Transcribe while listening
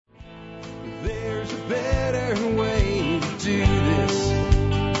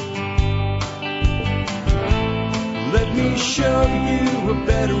show you a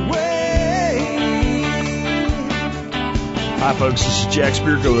better way. Hi, folks. This is Jack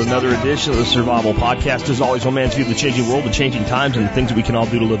Spirko with another edition of the Survival Podcast. As always, one man's view of the changing world, the changing times, and the things that we can all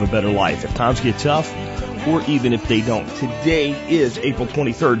do to live a better life if times get tough or even if they don't. Today is April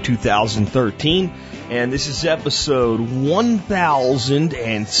 23rd, 2013, and this is episode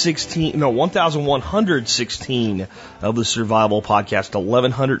 1116 of the Survival Podcast.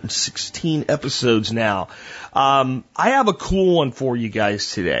 1116 episodes now. I have a cool one for you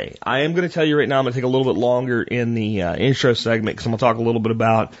guys today. I am going to tell you right now, I'm going to take a little bit longer in the intro segment because I'm going to talk a little bit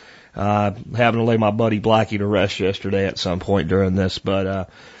about having to lay my buddy Blackie to rest yesterday at some point during this, but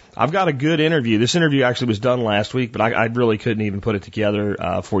I've got a good interview. This interview actually was done last week, but I really couldn't even put it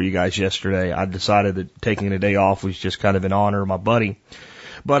together for you guys yesterday. I decided that taking a day off was just kind of in honor of my buddy.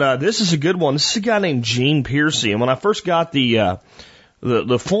 But this is a good one. This is a guy named Gene Pearcey, and when I first got the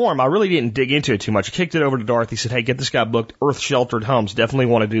form, I really didn't dig into it too much. I kicked it over to Dorothy, said, hey, get this guy booked. Earth Sheltered Homes. Definitely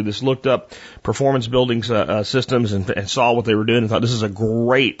want to do this. Looked up performance building systems and saw what they were doing and thought this is a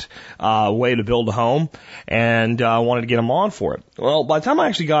great way to build a home, and I wanted to get him on for it. Well, by the time I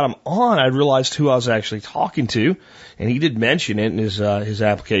actually got him on, I realized who I was actually talking to, and he did mention it in his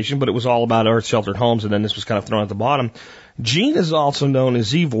application, but it was all about Earth Sheltered Homes, and then this was kind of thrown at the bottom. Gene is also known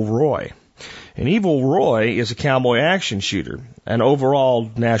as Evil Roy. And Evil Roy is a cowboy action shooter, an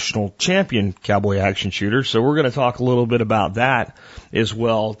overall national champion cowboy action shooter. So we're going to talk a little bit about that as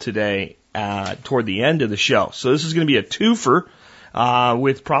well today toward the end of the show. So this is going to be a twofer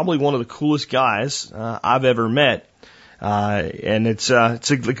with probably one of the coolest guys I've ever met. And it's a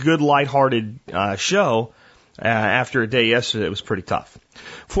good lighthearted show after a day yesterday. It was pretty tough.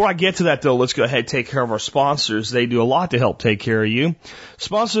 Before I get to that, though, let's go ahead and take care of our sponsors. They do a lot to help take care of you.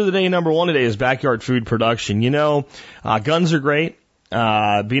 Sponsor of the day, number one today, is Backyard Food Production. You know, guns are great.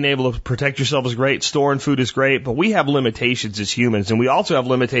 Being able to protect yourself is great. Storing food is great. But we have limitations as humans, and we also have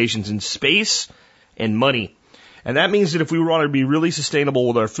limitations in space and money. And that means that if we want to be really sustainable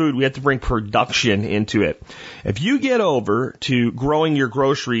with our food, we have to bring production into it. If you get over to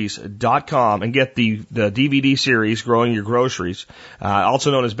growingyourgroceries.com and get the DVD series, Growing Your Groceries, also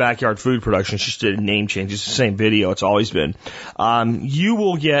known as Backyard Food Production, it's just a name change. It's the same video. It's always been. You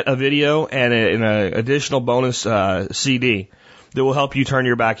will get a video and an additional bonus CD that will help you turn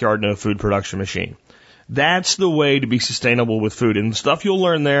your backyard into a food production machine. That's the way to be sustainable with food. And the stuff you'll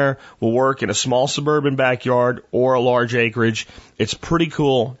learn there will work in a small suburban backyard or a large acreage. It's pretty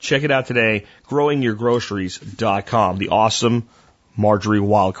cool. Check it out today. growingyourgroceries.com. The awesome Marjorie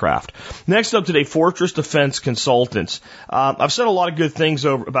Wildcraft. Next up today, Fortress Defense Consultants. I've said a lot of good things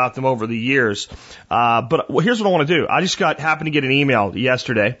about them over the years. But here's what I want to do. I just happened to get an email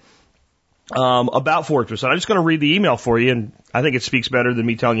yesterday about Fortress. And I'm just going to read the email for you. And I think it speaks better than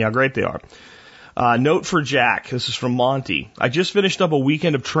me telling you how great they are. Note for Jack. This is from Monty. I just finished up a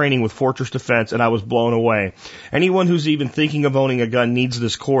weekend of training with Fortress Defense and I was blown away. Anyone who's even thinking of owning a gun needs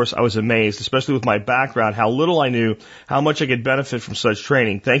this course. I was amazed, especially with my background, how little I knew, how much I could benefit from such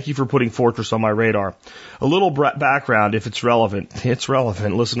training. Thank you for putting Fortress on my radar. A little background, if it's relevant. It's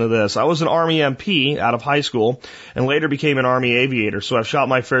relevant. Listen to this. I was an Army MP out of high school and later became an Army aviator, so I've shot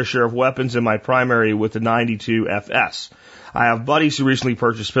my fair share of weapons in my primary with the 92 FS. I have buddies who recently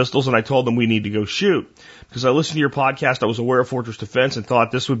purchased pistols, and I told them we need to go shoot. Because I listened to your podcast, I was aware of Fortress Defense and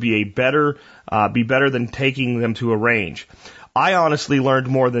thought this would be better than taking them to a range. I honestly learned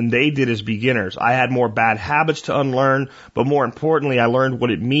more than they did as beginners. I had more bad habits to unlearn, but more importantly, I learned what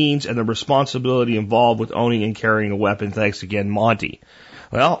it means and the responsibility involved with owning and carrying a weapon. Thanks again, Monty.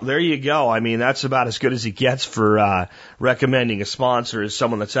 Well, there you go. I mean, that's about as good as it gets for recommending a sponsor as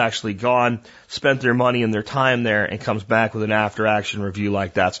someone that's actually gone, spent their money and their time there, and comes back with an after-action review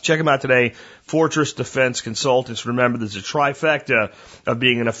like that. So check them out today, Fortress Defense Consultants. Remember, there's a trifecta of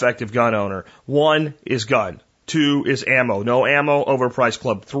being an effective gun owner. 1 is gun. 2 is ammo. No ammo, overpriced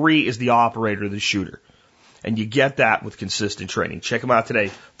club. 3 is the operator, the shooter. And you get that with consistent training. Check them out today,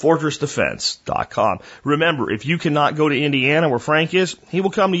 fortressdefense.com. Remember, if you cannot go to Indiana where Frank is, he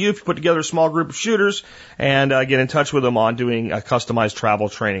will come to you if you put together a small group of shooters and get in touch with them on doing customized travel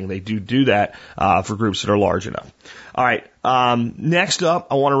training. They do that for groups that are large enough. All right. Next up,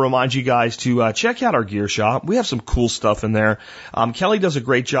 I want to remind you guys to check out our gear shop. We have some cool stuff in there. Kelly does a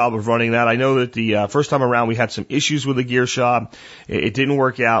great job of running that. I know that the first time around we had some issues with the gear shop. It didn't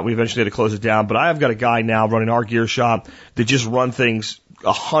work out. We eventually had to close it down. But I have got a guy now running our gear shop that just run things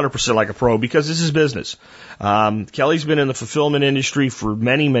 100% like a pro because this is business. Kelly's been in the fulfillment industry for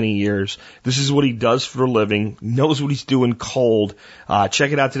many, many years. This is what he does for a living, knows what he's doing cold.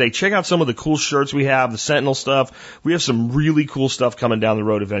 Check it out today. Check out some of the cool shirts we have, the Sentinel stuff. We have some really cool stuff coming down the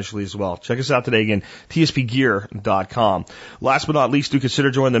road eventually as well. Check us out today again, tspgear.com. Last but not least, do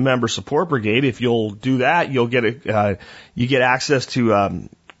consider joining the member support brigade. If you'll do that, you'll get you get access to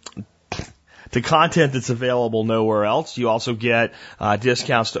content that's available nowhere else. You also get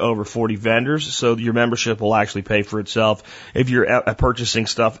discounts to over 40 vendors, so your membership will actually pay for itself if you're purchasing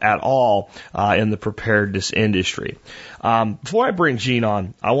stuff at all in the preparedness industry. Before I bring Gene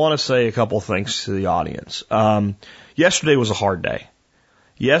on, I want to say a couple things to the audience. Yesterday was a hard day.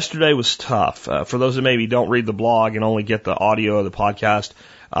 Yesterday was tough. For those that maybe don't read the blog and only get the audio of the podcast,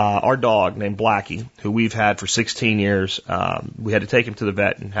 our dog named Blackie, who we've had for 16 years, we had to take him to the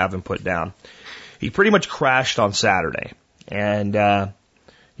vet and have him put down. He pretty much crashed on Saturday. And, and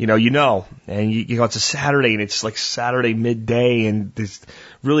it's a Saturday and it's like Saturday midday and it's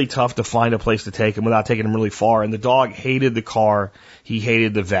really tough to find a place to take him without taking him really far. And the dog hated the car. He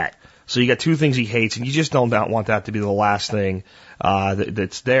hated the vet. So you got two things he hates and you just don't want that to be the last thing,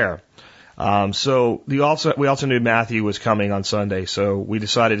 that's there. So we also knew Matthew was coming on Sunday. So we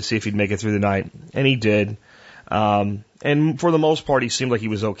decided to see if he'd make it through the night, and he did. And for the most part, he seemed like he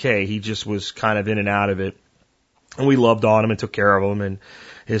was okay. He just was kind of in and out of it. And we loved on him and took care of him. And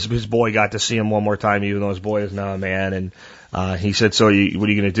his boy got to see him one more time, even though his boy is now a man. And he said, "So what are you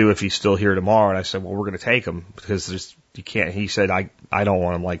going to do if he's still here tomorrow?" And I said, "Well, we're going to take him because you can't." He said, "I don't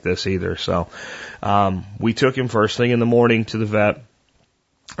want him like this either." So we took him first thing in the morning to the vet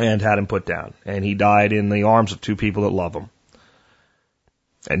and had him put down. And he died in the arms of two people that love him.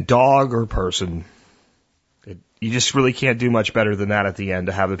 And dog or person, you just really can't do much better than that at the end,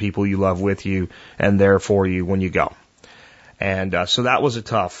 to have the people you love with you and there for you when you go. And so that was a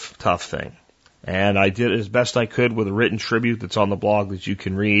tough thing. And I did as best I could with a written tribute that's on the blog that you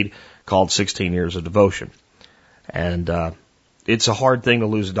can read called 16 Years of Devotion. And it's a hard thing to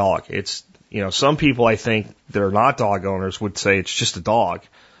lose a dog. It's, some people I think that are not dog owners would say it's just a dog.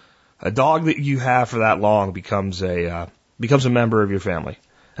 A dog that you have for that long becomes a member of your family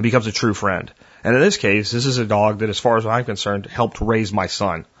and becomes a true friend. And in this case, this is a dog that, as far as I'm concerned, helped raise my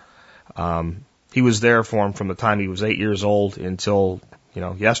son. He was there for him from the time he was 8 years old until,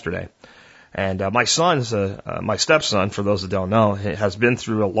 yesterday. And my son's, my stepson, for those that don't know, has been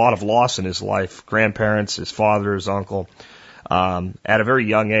through a lot of loss in his life. Grandparents, his father, his uncle, at a very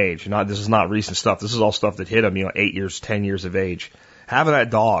young age. This is not recent stuff. This is all stuff that hit him, 8 years, 10 years of age. Having that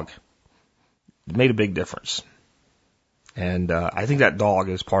dog made a big difference. And I think that dog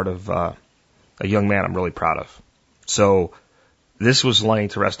is part of a young man I'm really proud of. So this was laying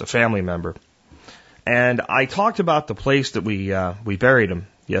to rest a family member. And I talked about the place that we buried him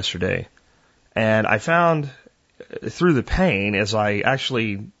yesterday. And I found through the pain, as I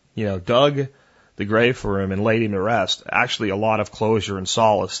actually, dug the grave for him and laid him to rest, actually a lot of closure and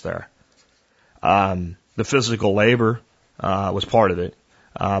solace there. The physical labor was part of it.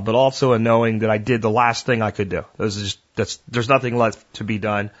 But also a knowing that I did the last thing I could do. There's nothing left to be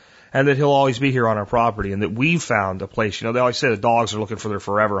done. And that he'll always be here on our property, and that we found a place. They always say the dogs are looking for their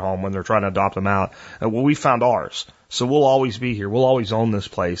forever home when they're trying to adopt them out. Well, we found ours. So we'll always be here. We'll always own this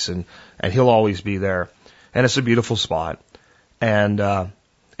place, and he'll always be there. And it's a beautiful spot. And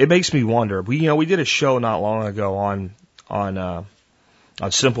it makes me wonder. We did a show not long ago on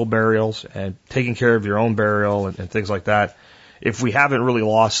simple burials and taking care of your own burial and things like that. If we haven't really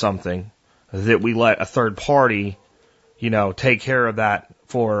lost something, that we let a third party, take care of that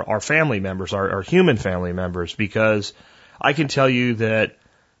for our family members, our human family members, because I can tell you that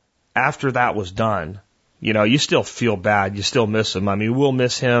after that was done, you still feel bad. You still miss him. I mean, we'll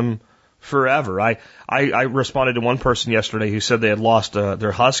miss him forever. I responded to one person yesterday who said they had lost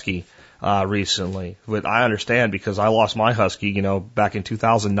their husky recently. But I understand, because I lost my husky, back in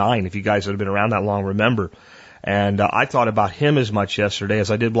 2009. If you guys that have been around that long remember. And I thought about him as much yesterday as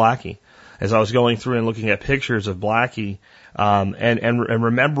I did Blackie. As I was going through and looking at pictures of Blackie, and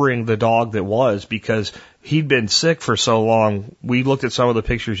remembering the dog that was, because he'd been sick for so long. We looked at some of the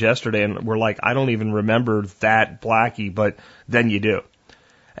pictures yesterday and we're like, I don't even remember that Blackie, but then you do.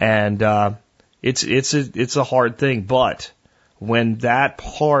 And, it's a hard thing, but when that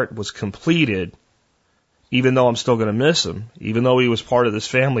part was completed, even though I'm still going to miss him, even though he was part of this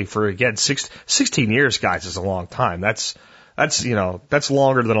family for, again, 16 years, guys, is a long time. That's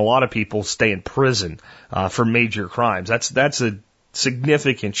longer than a lot of people stay in prison, for major crimes. That's a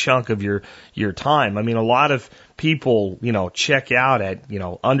significant chunk of your time. I mean, a lot of people, check out at,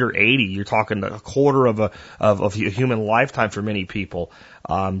 under 80. You're talking a quarter of a human lifetime for many people.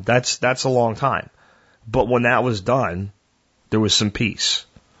 That's a long time. But when that was done, there was some peace.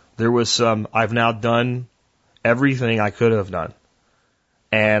 There was some, I've now done everything I could have done.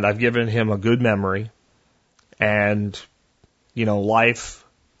 And I've given him a good memory. And, life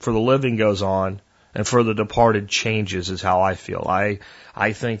for the living goes on, and for the departed changes is how I feel.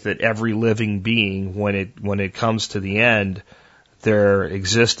 I think that every living being, when it comes to the end, their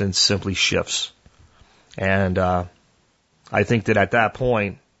existence simply shifts. And I think that at that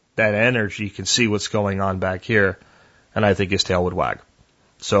point, that energy can see what's going on back here, and I think his tail would wag.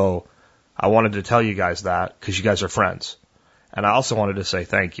 So I wanted to tell you guys that, because you guys are friends. And I also wanted to say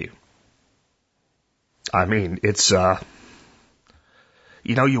thank you. I mean, it's,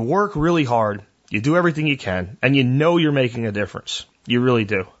 you work really hard, you do everything you can, and you're making a difference. You really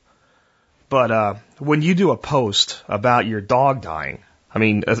do. But when you do a post about your dog dying, I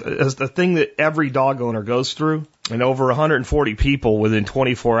mean, as the thing that every dog owner goes through, and over 140 people within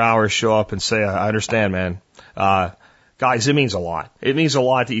 24 hours show up and say, I understand, man. Guys, it means a lot. It means a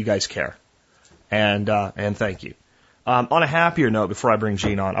lot that you guys care. And thank you. On a happier note, before I bring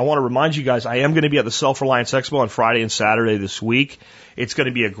Gene on, I want to remind you guys, I am going to be at the Self-Reliance Expo on Friday and Saturday this week. It's going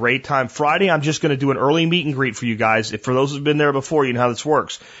to be a great time. Friday, I'm just going to do an early meet and greet for you guys. For those who've been there before, you know how this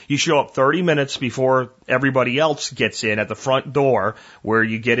works. You show up 30 minutes before everybody else gets in at the front door where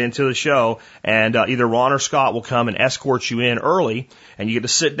you get into the show, and either Ron or Scott will come and escort you in early, and you get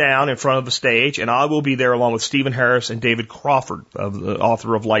to sit down in front of the stage, and I will be there along with Stephen Harris and David Crawford, the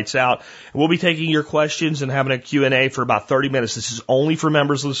author of Lights Out. We'll be taking your questions and having a Q&A for about 30 minutes. This is only for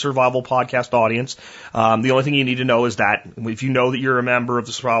members of the Survival Podcast audience. The only thing you need to know is that if you know that you're a member of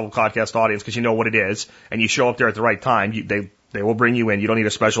the Survival Podcast audience, because you know what it is, and you show up there at the right time, they will bring you in. You don't need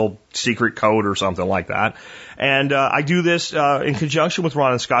a special secret code or something like that. And I do this in conjunction with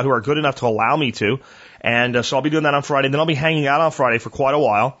Ron and Scott, who are good enough to allow me to. And so I'll be doing that on Friday. Then I'll be hanging out on Friday for quite a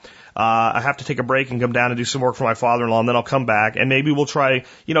while. I have to take a break and come down and do some work for my father-in-law, and then I'll come back, and maybe we'll try,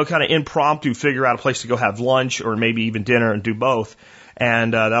 kind of impromptu figure out a place to go have lunch or maybe even dinner and do both.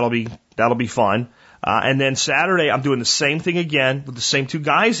 And that'll be fun. And then Saturday, I'm doing the same thing again with the same two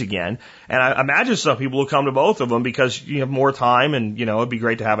guys again. And I imagine some people will come to both of them because you have more time, and, it'd be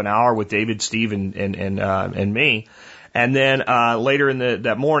great to have an hour with David, Steve, and me. And then later in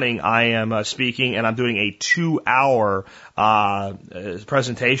that morning, I am speaking, and I'm doing a 2-hour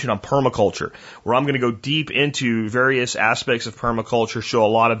presentation on permaculture, where I'm going to go deep into various aspects of permaculture, show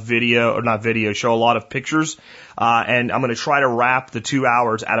a lot of show a lot of pictures, and I'm going to try to wrap the 2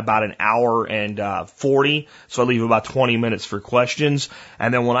 hours at about an hour and 40, so I leave about 20 minutes for questions.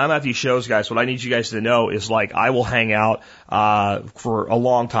 And then when I'm at these shows, guys, what I need you guys to know is, I will hang out for a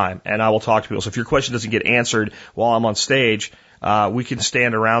long time, and I will talk to people. So if your question doesn't get answered while I'm on stage, we can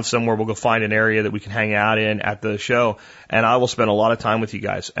stand around somewhere. We'll go find an area that we can hang out in at the show, and I will spend a lot of time with you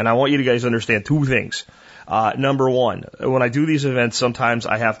guys. And I want you guys to understand two things. Number one, when I do these events, sometimes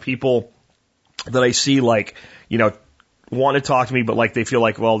I have people that I see want to talk to me, but they feel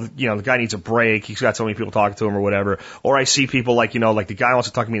the guy needs a break. He's got so many people talking to him or whatever. Or I see people the guy wants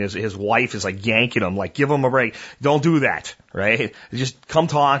to talk to me and his wife is yanking him, give him a break. Don't do that, right? Just come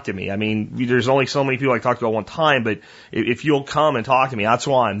talk to me. I mean, there's only so many people I talk to at one time, but if you'll come and talk to me, that's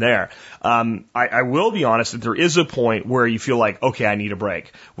why I'm there. I will be honest that there is a point where you feel okay, I need a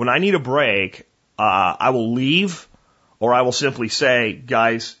break. When I need a break, I will leave, or I will simply say,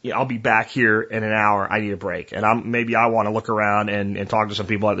 guys, I'll be back here in an hour. I need a break. And maybe I want to look around and talk to some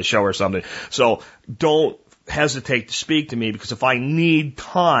people at the show or something. So don't hesitate to speak to me, because if I need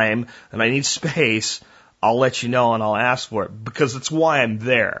time and I need space, I'll let you know and I'll ask for it, because that's why I'm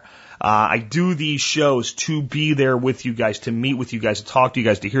there. I do these shows to be there with you guys, to meet with you guys, to talk to you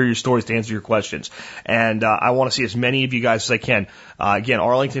guys, to hear your stories, to answer your questions. And I want to see as many of you guys as I can. Again,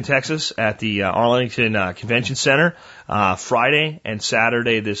 Arlington, Texas, at the Arlington Convention Center, Friday and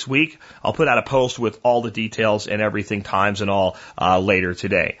Saturday this week. I'll put out a post with all the details and everything, times and all, later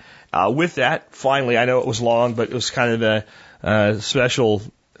today. With that, finally, I know it was long, but it was kind of a special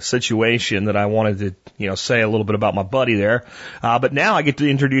situation that I wanted to, say a little bit about my buddy there. But now I get to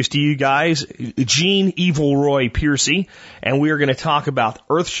introduce to you guys Gene Evil Roy Pearcey, and we are going to talk about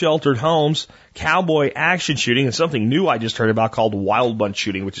earth-sheltered homes, cowboy action shooting, and something new I just heard about called wild bunch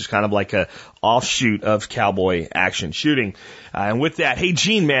shooting, which is kind of like a offshoot of cowboy action shooting. And with that, hey,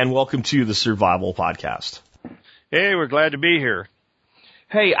 Gene, man, welcome to the Survival Podcast. Hey, we're glad to be here.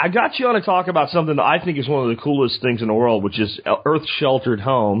 Hey, I got you on to talk about something that I think is one of the coolest things in the world, which is earth-sheltered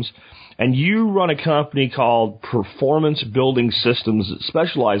homes. and you run a company called Performance Building Systems that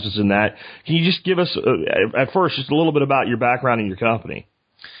specializes in that. Can you just give us, at first, just a little bit about your background and your company?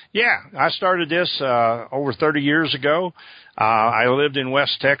 Yeah, I started this over 30 years ago. I lived in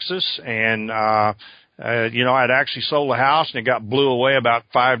West Texas, and I'd actually sold a house, and it got blew away about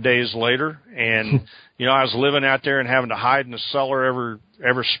 5 days later. And I was living out there and having to hide in the cellar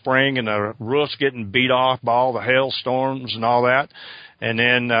every spring, and the roof's getting beat off by all the hailstorms and all that. And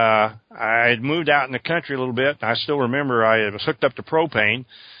then I had moved out in the country a little bit, and I still remember I was hooked up to propane,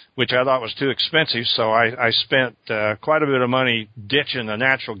 which I thought was too expensive, so I spent quite a bit of money ditching the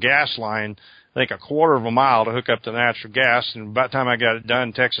natural gas line, I think a quarter of a mile to hook up to natural gas, and by the time I got it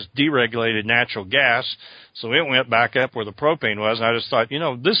done, Texas deregulated natural gas, so it went back up where the propane was, and I just thought,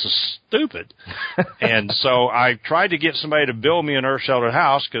 this is stupid. And so I tried to get somebody to build me an earth-sheltered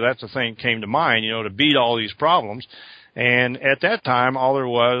house, because that's the thing that came to mind, to beat all these problems. And at that time, all there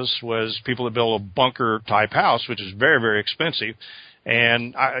was people that build a bunker-type house, which is very, very expensive.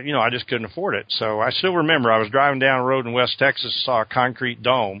 And I just couldn't afford it. So I still remember I was driving down a road in West Texas, saw a concrete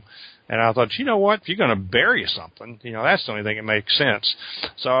dome, and I thought, you know what, if you're going to bury something, that's the only thing that makes sense.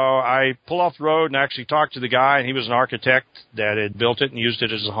 So I pulled off the road and actually talked to the guy, and he was an architect that had built it and used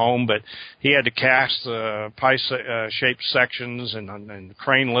it as a home, but he had to cast pie-shaped sections and the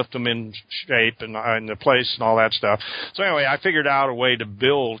crane lift them in shape and the place and all that stuff. So anyway, I figured out a way to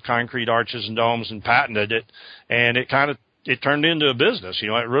build concrete arches and domes and patented it, and it turned into a business. It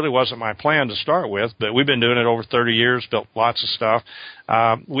really wasn't my plan to start with, but we've been doing it over 30 years, built lots of stuff.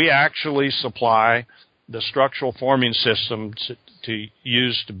 We actually supply the structural forming system to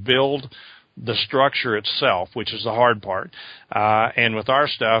use to build the structure itself, which is the hard part. And with our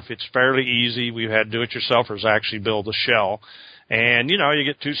stuff, it's fairly easy. We've had do-it-yourselfers actually build the shell. And, you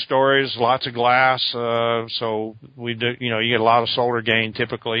get 2 stories, lots of glass, so we do, you get a lot of solar gain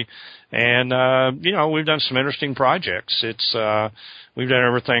typically. And, we've done some interesting projects. We've done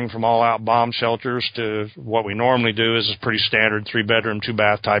everything from all-out bomb shelters to what we normally do is pretty standard 3-bedroom,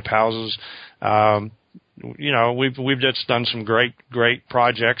 2-bath type houses. We've just done some great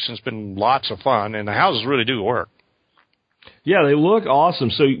projects, and it's been lots of fun, and the houses really do work. Yeah, they look awesome.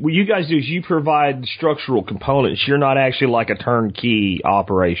 So what you guys do is you provide structural components. You're not actually like a turnkey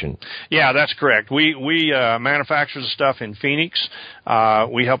operation. Yeah, that's correct. We manufacture the stuff in Phoenix.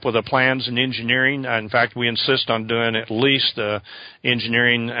 We help with the plans and engineering. In fact, we insist on doing at least the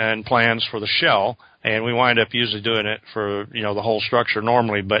engineering and plans for the shell. And we wind up usually doing it for, the whole structure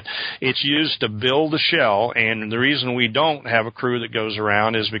normally, but it's used to build the shell. And the reason we don't have a crew that goes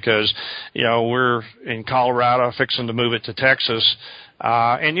around is because, we're in Colorado fixing to move it to Texas.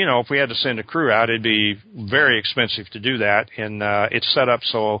 And if we had to send a crew out, it'd be very expensive to do that. And, it's set up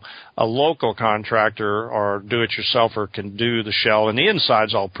so a local contractor or do-it-yourselfer can do the shell, and the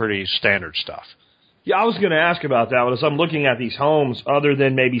inside's all pretty standard stuff. Yeah, I was going to ask about that. As I'm looking at these homes, other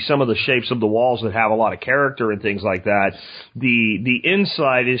than maybe some of the shapes of the walls that have a lot of character and things like that, the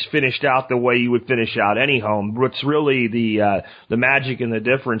inside is finished out the way you would finish out any home. What's really the magic and the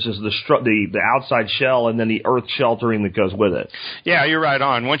difference is the outside shell and then the earth sheltering that goes with it. Yeah, you're right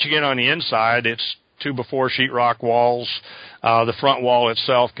on. Once you get on the inside, it's 2x4 sheetrock walls. The front wall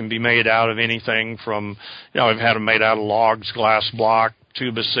itself can be made out of anything from, we've had them made out of logs, glass block,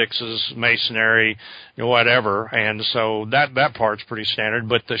 2x6s, masonry, whatever. And so that part's pretty standard.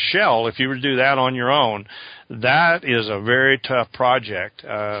 But the shell, if you were to do that on your own, that is a very tough project.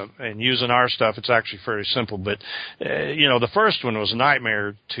 And using our stuff, it's actually fairly simple. But, the first one was a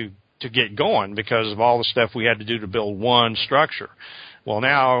nightmare to get going because of all the stuff we had to do to build one structure. Well,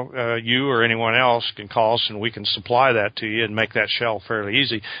 now you or anyone else can call us, and we can supply that to you and make that shell fairly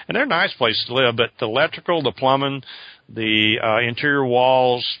easy. And they're a nice place to live, but the electrical, the plumbing, the interior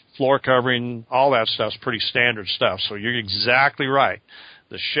walls, floor covering, all that stuff's pretty standard stuff. So you're exactly right.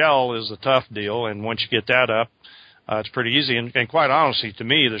 The shell is the tough deal, and once you get that up, it's pretty easy. And quite honestly, to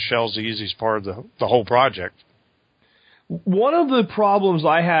me, the shell's the easiest part of the whole project. One of the problems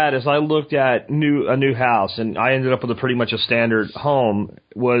I had as I looked at a new house, and I ended up with pretty much a standard home,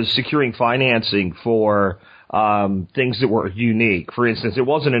 was securing financing for things that were unique. For instance, it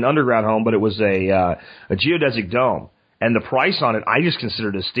wasn't an underground home, but it was a geodesic dome. And the price on it, I just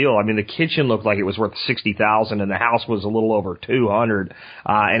considered a steal. I mean, the kitchen looked like it was worth $60,000, and the house was a little over $200,000,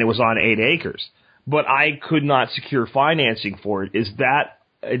 and it was on 8 acres. But I could not secure financing for it. Is that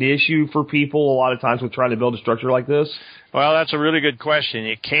an issue for people a lot of times with trying to build a structure like this? Well, that's a really good question.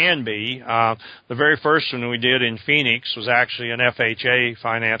 It can be. The very first one we did in Phoenix was actually an FHA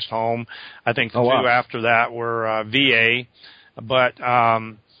financed home. I think the two after that were VA. But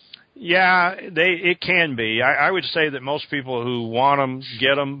Yeah, it can be. I would say that most people who want them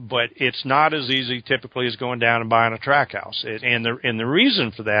get them, but it's not as easy typically as going down and buying a tract house. And the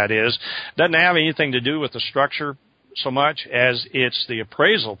reason for that is it doesn't have anything to do with the structure so much as it's the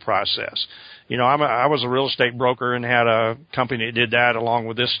appraisal process. You know, I was a real estate broker and had a company that did that along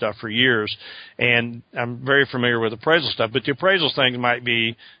with this stuff for years, and I'm very familiar with appraisal stuff. But the appraisal things might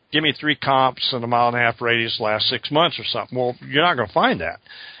be, give me 3 comps in a 1.5 mile radius last 6 months or something. Well, you're not going to find that.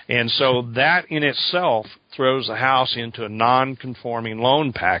 And so that in itself throws the house into a non-conforming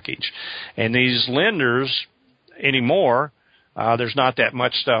loan package. And these lenders anymore, there's not that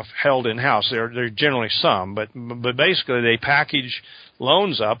much stuff held in-house. There are generally some, but basically they package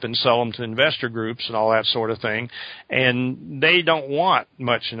loans up and sell them to investor groups and all that sort of thing. And they don't want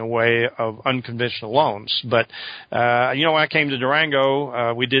much in the way of unconventional loans. But, you know, when I came to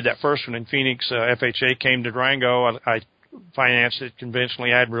Durango, we did that first one in Phoenix. FHA came to Durango. I financed it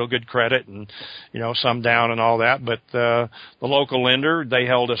conventionally. I had real good credit and, you know, some down and all that. But the local lender, they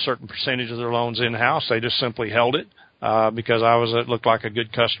held a certain percentage of their loans in-house. They just simply held it. Because it looked like a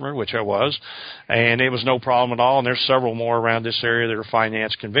good customer, which I was, and it was no problem at all. And there's several more around this area that are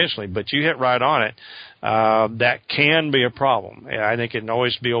financed conventionally, but you hit right on it. That can be a problem. I think it can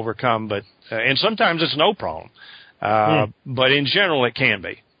always be overcome, but, and sometimes it's no problem. But in general, it can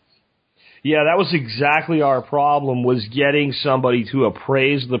be. Yeah, that was exactly our problem, was getting somebody to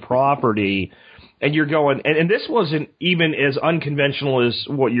appraise the property. And you're going, and this wasn't even as unconventional as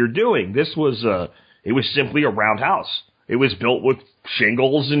what you're doing. This was, it was simply a roundhouse. It was built with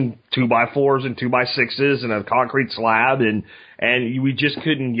shingles and 2x4s and 2x6s and a concrete slab, and we just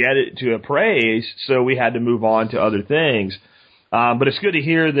couldn't get it to appraise, so we had to move on to other things. But it's good to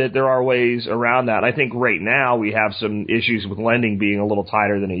hear that there are ways around that. I think right now we have some issues with lending being a little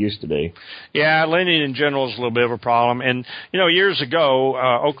tighter than it used to be. Yeah, lending in general is a little bit of a problem. And, you know, years ago,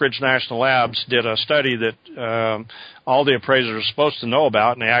 Oak Ridge National Labs did a study that all the appraisers are supposed to know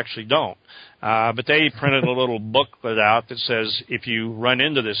about, and they actually don't. But they printed a little booklet out that says if you run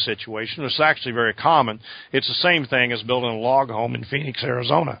into this situation, it's actually very common. It's the same thing as building a log home in Phoenix,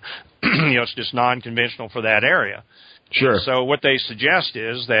 Arizona. You know, it's just non-conventional for that area. Sure. So what they suggest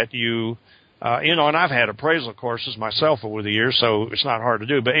is that you know, and I've had appraisal courses myself over the years, so it's not hard to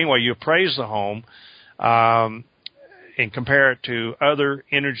do. But anyway, you appraise the home and compare it to other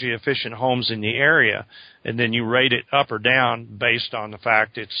energy-efficient homes in the area, and then you rate it up or down based on the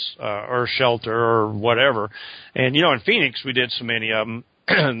fact it's earth shelter or whatever. And, you know, in Phoenix, we did so many of them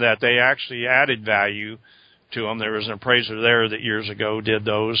that they actually added value to them. There was an appraiser there that years ago did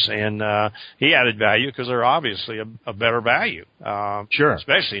those, and he added value because they're obviously a better value. Sure.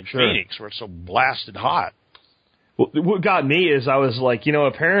 Especially in Phoenix, where it's so blasted hot. Well, what got me is I was like, you know,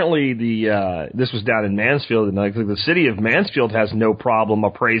 apparently this was down in Mansfield, and like the city of Mansfield has no problem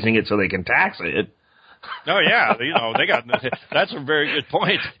appraising it so they can tax it. Oh yeah, you know, that's a very good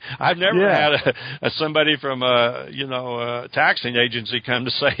point. I've never had somebody from a taxing agency come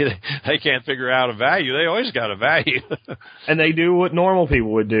to say they can't figure out a value. They always got a value. And they do what normal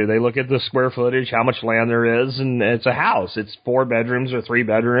people would do. They look at the square footage, how much land there is, and it's a house. It's 4 bedrooms or 3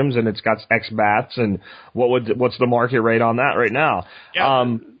 bedrooms, and it's got X baths, and what's the market rate on that right now?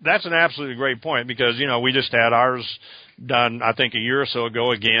 Yeah, that's an absolutely great point, because, you know, we just had ours done, I think, a year or so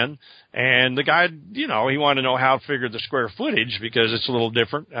ago again. And the guy, you know, he wanted to know how to figure the square footage because it's a little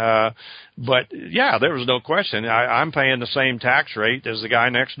different. But yeah, there was no question. I'm paying the same tax rate as the guy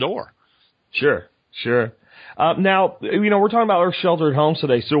next door. Sure. Now, you know, we're talking about earth sheltered homes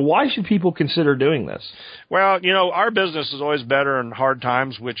today. So why should people consider doing this? Well, you know, our business is always better in hard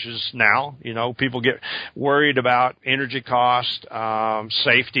times, which is now. You know, people get worried about energy cost,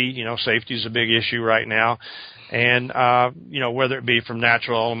 safety. You know, safety is a big issue right now. And, you know, whether it be from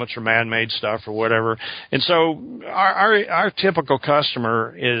natural elements or man-made stuff or whatever. And so our typical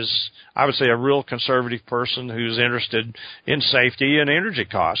customer is, I would say, a real conservative person who's interested in safety and energy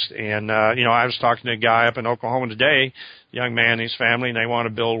cost. And, you know, I was talking to a guy up in Oklahoma today, young man and his family, and they want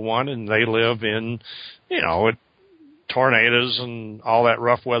to build one, and they live in, you know, tornadoes and all that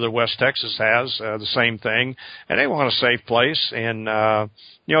rough weather West Texas has, the same thing. And they want a safe place. And,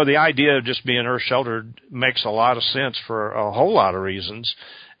 you know, the idea of just being earth sheltered makes a lot of sense for a whole lot of reasons.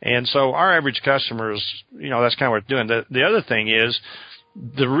 And so our average customers, you know, that's kind of what we're doing. The other thing is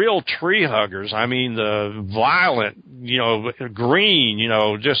the real tree huggers. I mean, the violent, you know, green, you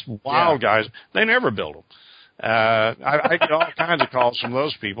know, just wild guys, they never build them. I get all kinds of calls from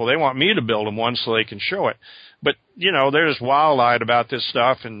those people. They want me to build them one so they can show it. But, you know, they're just wild-eyed about this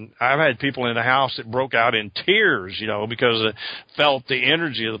stuff, and I've had people in the house that broke out in tears, you know, because they felt the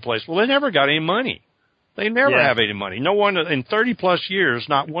energy of the place. Well, they never got any money. They never have any money. No one in 30 plus years,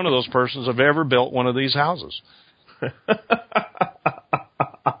 not one of those persons have ever built one of these houses.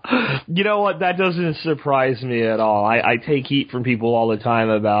 You know what? That doesn't surprise me at all. I take heat from people all the time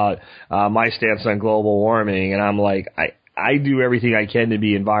about my stance on global warming, and I'm like, I do everything I can to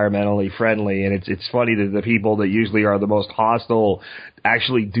be environmentally friendly, and it's funny that the people that usually are the most hostile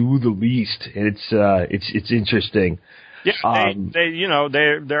actually do the least. And it's interesting. Yeah,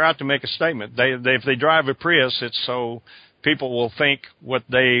 they're out to make a statement. If they drive a Prius, it's so people will think what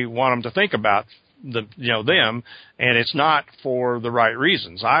they want them to think about them, and it's not for the right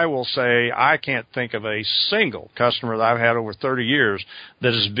reasons. I will say I can't think of a single customer that I've had over 30 years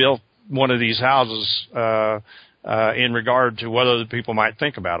that has built one of these houses in regard to what other people might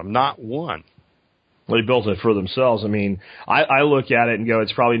think about them. Not one. They built it for themselves. I mean, I look at it and go,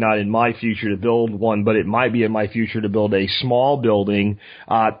 it's probably not in my future to build one, but it might be in my future to build a small building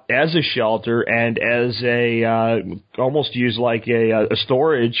as a shelter and as almost use like a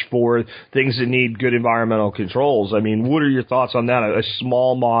storage for things that need good environmental controls. I mean, what are your thoughts on that? A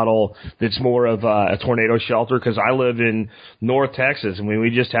small model that's more of a tornado shelter? Because I live in North Texas, and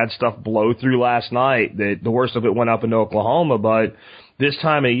we just had stuff blow through last night. The worst of it went up into Oklahoma, but this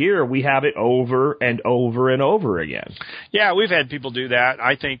time of year, we have it over and over and over again. Yeah, we've had people do that.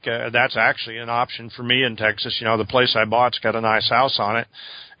 I think that's actually an option for me in Texas. You know, the place I bought's got a nice house on it,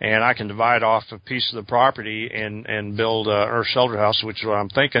 and I can divide off a piece of the property and build a earth shelter house, which is what I'm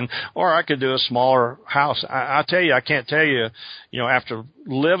thinking. Or I could do a smaller house. I tell you, I can't tell you, after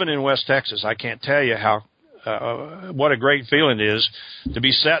living in West Texas, I can't tell you how what a great feeling it is to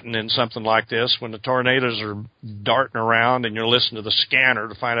be sitting in something like this when the tornadoes are darting around and you're listening to the scanner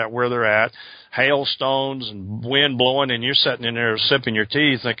to find out where they're at, hailstones and wind blowing, and you're sitting in there sipping your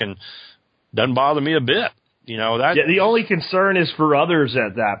tea thinking, doesn't bother me a bit. The only concern is for others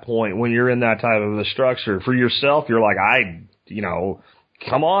at that point when you're in that type of a structure. For yourself, you're like,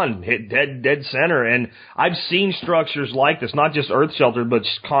 come on, hit dead center. And I've seen structures like this, not just earth shelter, but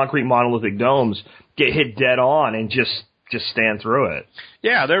concrete monolithic domes get hit dead on and just stand through it.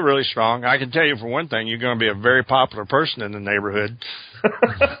 Yeah, they're really strong. I can tell you for one thing, you're going to be a very popular person in the neighborhood.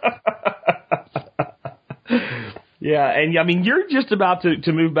 Yeah, and I mean, you're just about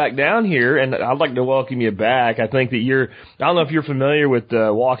to move back down here, and I'd like to welcome you back. I think that I don't know if you're familiar with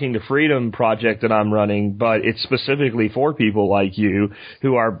the Walking to Freedom project that I'm running, but it's specifically for people like you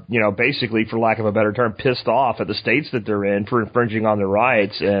who are, basically, for lack of a better term, pissed off at the states that they're in for infringing on their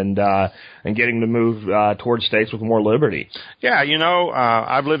rights and getting to move towards states with more liberty. Yeah,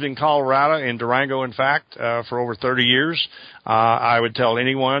 I've lived in Colorado, in Durango, in fact, for over 30 years. I would tell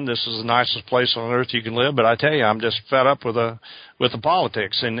anyone this is the nicest place on earth you can live, but I tell you, I'm just fed up with the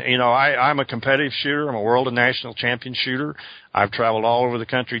politics. And, I'm a competitive shooter. I'm a world and national champion shooter. I've traveled all over the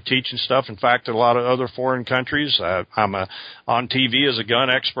country teaching stuff. In fact, in a lot of other foreign countries. I'm on TV as a gun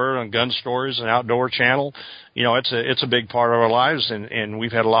expert on Gun Stories and Outdoor Channel. It's a big part of our lives, and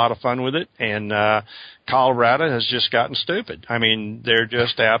we've had a lot of fun with it. And Colorado has just gotten stupid. I mean, they're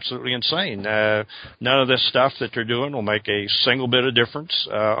just absolutely insane. None of this stuff that they're doing will make a single bit of difference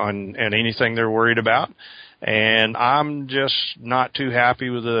on anything they're worried about. And I'm just not too happy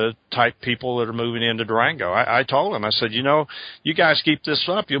with the type people that are moving into Durango. I told them, I said, you guys keep this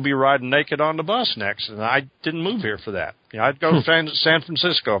up, you'll be riding naked on the bus next. And I didn't move here for that. I'd go to San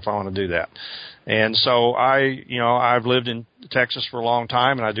Francisco if I want to do that. And so I've lived in Texas for a long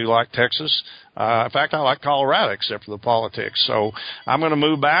time, and I do like Texas. In fact, I like Colorado except for the politics. So I'm going to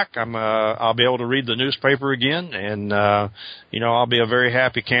move back. I'll be able to read the newspaper again, and I'll be a very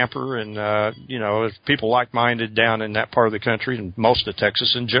happy camper. And if people like-minded down in that part of the country and most of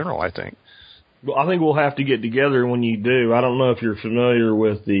Texas in general, I think. Well, I think we'll have to get together when you do. I don't know if you're familiar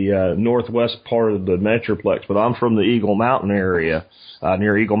with the northwest part of the Metroplex, but I'm from the Eagle Mountain area,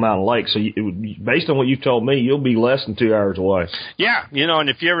 near Eagle Mountain Lake. So based on what you've told me, you'll be less than 2 hours away. Yeah, and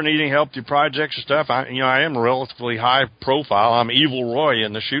if you ever need any help with your projects or stuff, I am relatively high profile. I'm Evil Roy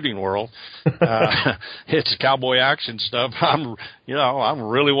in the shooting world. It's cowboy action stuff. I'm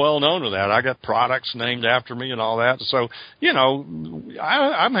really well known with that. I got products named after me and all that. So,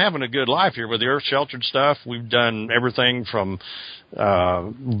 I'm having a good life here with the earth sheltered stuff. We've done everything from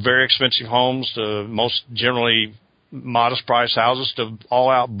very expensive homes to most generally modest price houses to all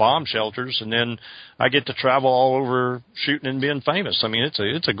out bomb shelters, and then I get to travel all over shooting and being famous. I mean,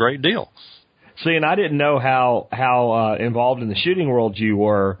 it's a great deal. See, and I didn't know how involved in the shooting world you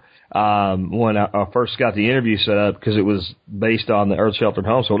were when I first got the interview set up, because it was based on the earth sheltered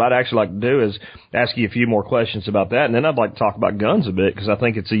home. So what I'd actually like to do is ask you a few more questions about that, and then I'd like to talk about guns a bit, because I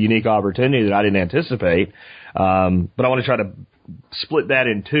think it's a unique opportunity that I didn't anticipate. But I want to try to split that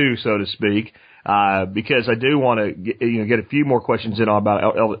in two, so to speak. because I do want to get a few more questions in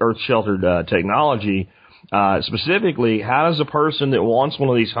about earth-sheltered technology. Specifically, how does a person that wants one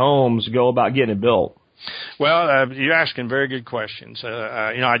of these homes go about getting it built? Well, you're asking very good questions.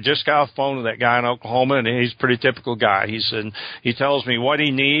 I just got off the phone with that guy in Oklahoma, and he's a pretty typical guy. He tells me what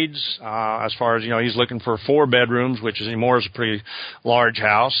he needs, as far as, he's looking for 4 bedrooms, which anymore is a pretty large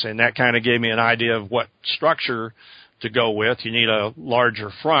house, and that kind of gave me an idea of what structure to go with. You need a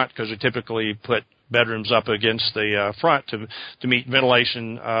larger front because we typically put bedrooms up against the front to meet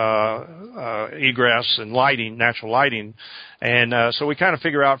ventilation, egress, and lighting, natural lighting. And so we kind of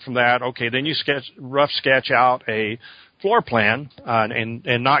figure out from that, okay, then you rough sketch out a floor plan and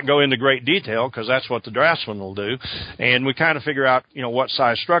not go into great detail because that's what the draftsman will do. And we kind of figure out, what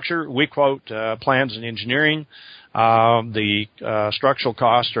size structure. We quote plans and engineering. The structural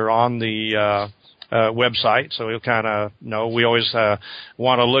costs are on the website, so you'll kind of know. We always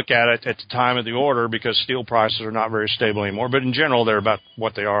want to look at it at the time of the order because steel prices are not very stable anymore. But in general, they're about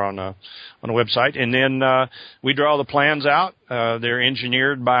what they are on the website. And then we draw the plans out. They're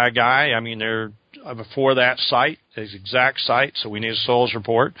engineered by a guy. I mean, they're before that site, his exact site, so we need a soils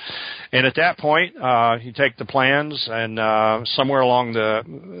report. And at that point, you take the plans, and somewhere along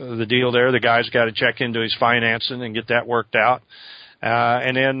the deal there, the guy's got to check into his financing and get that worked out.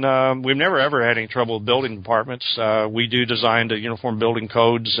 And then we've never ever had any trouble with building departments. We do design to uniform building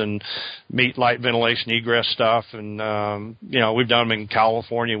codes and meet light ventilation egress stuff. And, we've done them in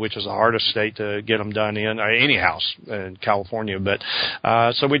California, which is the hardest state to get them done in, any house in California. But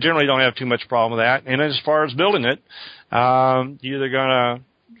so we generally don't have too much problem with that. And as far as building it, you're either going to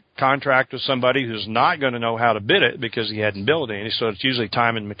contract with somebody who's not going to know how to bid it because he hadn't built any, so it's usually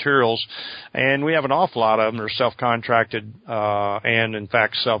time and materials. And we have an awful lot of them that are self-contracted and, in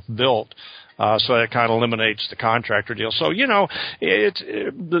fact, self-built. So that kind of eliminates the contractor deal. So,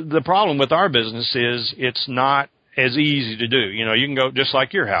 the problem with our business is it's not as easy to do. You can go just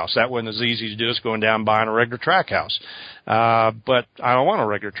like your house. That wasn't as easy to do as going down and buying a regular track house. But I don't want a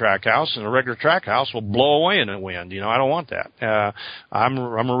regular track house, and a regular track house will blow away in the wind. I don't want that.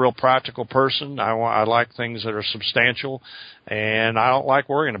 I'm a real practical person. I like things that are substantial, and I don't like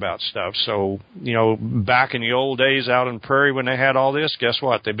worrying about stuff. So, back in the old days out in the prairie when they had all this, guess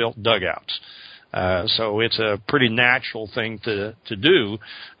what? They built dugouts. So it's a pretty natural thing to do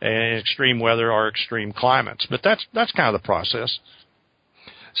in extreme weather or extreme climates. But that's kind of the process.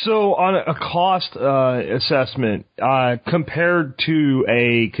 So on a cost assessment, compared to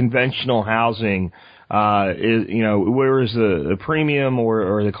a conventional housing, where is the premium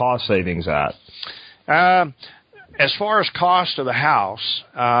or the cost savings at? As far as cost of the house,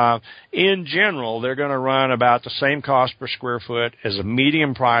 in general, they're going to run about the same cost per square foot as a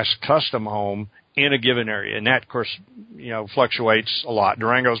medium price custom home in a given area. And that, of course, fluctuates a lot.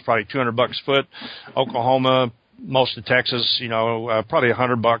 Durango's probably $200 a foot. Oklahoma, most of Texas, probably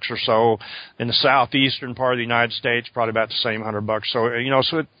 $100 or so. In the southeastern part of the United States, probably about the same $100. So,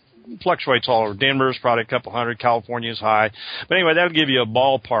 so it fluctuates all over. Denver's probably a couple hundred. California's high. But anyway, that'll give you a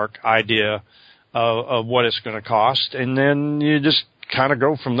ballpark idea of what it's going to cost. And then you just kind of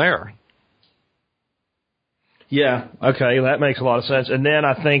go from there. Yeah, okay, that makes a lot of sense. And then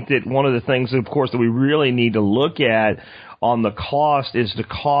I think that one of the things, of course, that we really need to look at on the cost is the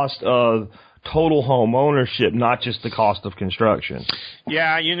cost of total home ownership, not just the cost of construction.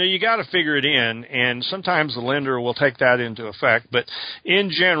 Yeah, you got to figure it in, and sometimes the lender will take that into effect. But in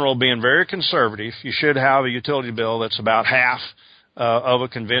general, being very conservative, you should have a utility bill that's about half of a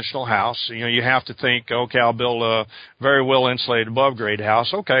conventional house. You have to think, okay, I'll build a very well insulated above grade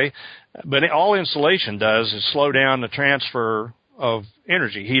house. Okay. But all insulation does is slow down the transfer of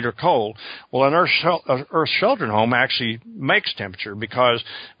energy, heat or cold. Well, an earth sheltered home actually makes temperature because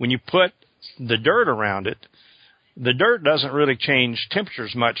when you put the dirt around it, the dirt doesn't really change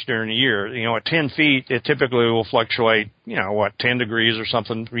temperatures much during the year. At 10 feet, it typically will fluctuate, 10 degrees or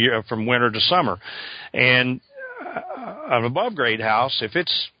something from winter to summer. And an above grade house, if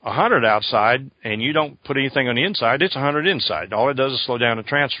it's 100 outside and you don't put anything on the inside, it's 100 inside. All it does is slow down the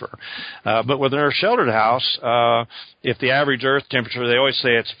transfer. But with an earth sheltered house, if the average earth temperature, they always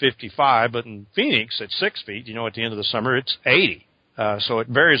say it's 55, but in Phoenix at 6 feet, at the end of the summer, it's 80. So it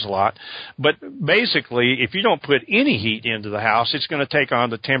varies a lot. But basically, if you don't put any heat into the house, it's going to take on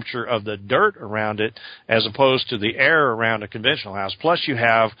the temperature of the dirt around it as opposed to the air around a conventional house. Plus you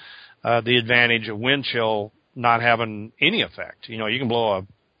have the advantage of wind chill not having any effect. You can blow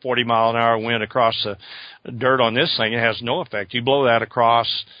a 40-mile-an-hour wind across the dirt on this thing. It has no effect. You blow that across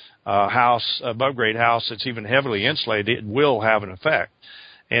a house, above-grade house that's even heavily insulated, it will have an effect.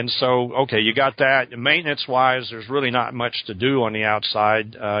 And so, okay, you got that. Maintenance-wise, there's really not much to do on the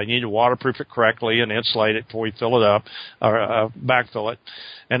outside. You need to waterproof it correctly and insulate it before you fill it up, or backfill it,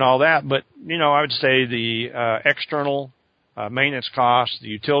 and all that. But, I would say the external maintenance costs, the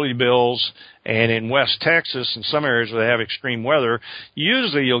utility bills, and in West Texas, in some areas where they have extreme weather,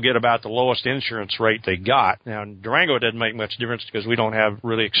 usually you'll get about the lowest insurance rate they got. Now, in Durango, it doesn't make much difference because we don't have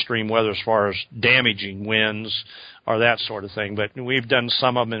really extreme weather as far as damaging winds or that sort of thing. But we've done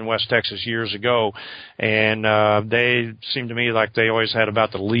some of them in West Texas years ago, and they seem to me like they always had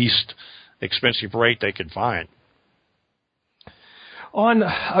about the least expensive rate they could find. One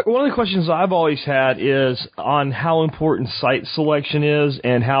of the questions I've always had is on how important site selection is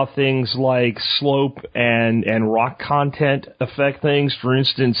and how things like slope and rock content affect things. For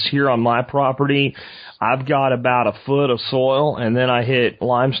instance, here on my property, I've got about a foot of soil, and then I hit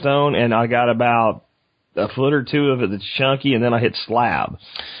limestone, and I got about a foot or two of it that's chunky, and then I hit slab.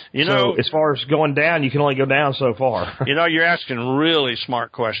 So as far as going down, you can only go down so far. You're asking really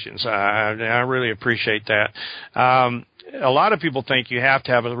smart questions. I really appreciate that. A lot of people think you have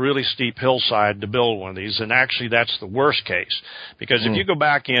to have a really steep hillside to build one of these, and actually that's the worst case. Because if you go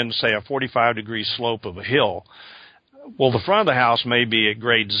back in, say, a 45-degree slope of a hill, well, the front of the house may be at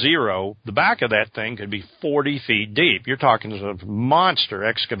grade 0. The back of that thing could be 40 feet deep. You're talking a monster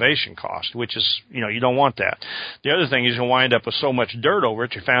excavation cost, which is, you don't want that. The other thing is you'll wind up with so much dirt over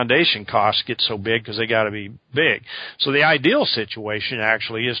it, your foundation costs get so big because they got to be big. So the ideal situation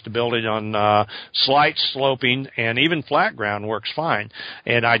actually is to build it on slight sloping, and even flat ground works fine.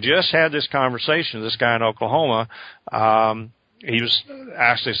 And I just had this conversation with this guy in Oklahoma. He was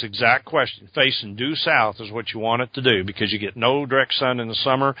asked this exact question. Facing due south is what you want it to do because you get no direct sun in the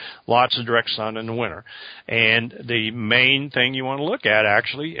summer, lots of direct sun in the winter. And the main thing you want to look at,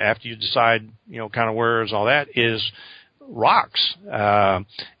 actually, after you decide, kind of where is all that, is rocks.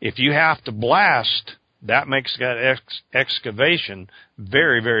 If you have to blast, that makes that excavation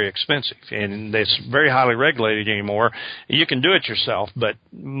very, very expensive, and it's very highly regulated anymore. You can do it yourself, but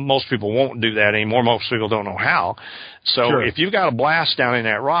most people won't do that anymore. Most people don't know how. So if you've got a blast down in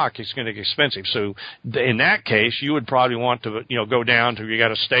that rock, it's going to get expensive. So in that case, you would probably want to, go down to, you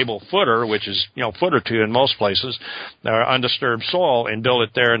got a stable footer, which is, foot or two in most places, undisturbed soil, and build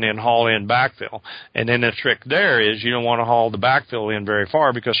it there and then haul in backfill. And then the trick there is you don't want to haul the backfill in very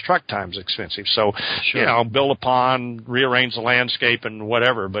far because truck time's expensive. So, build a pond, rearrange the landscape and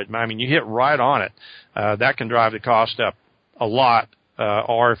whatever. But, you hit right on it. That can drive the cost up a lot.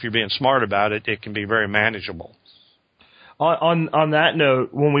 Or if you're being smart about it, it can be very manageable. On that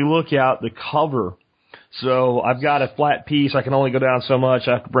note, when we look out the cover, so I've got a flat piece, I can only go down so much,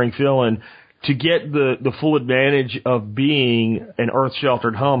 I have to bring fill in. To get the full advantage of being an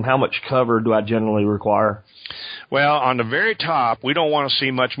earth-sheltered home, how much cover do I generally require? Well, on the very top, we don't want to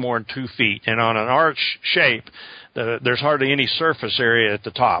see much more than 2 feet. And on an arch shape, there's hardly any surface area at the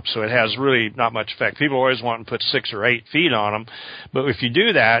top, so it has really not much effect. People always want to put 6 or 8 feet on them, but if you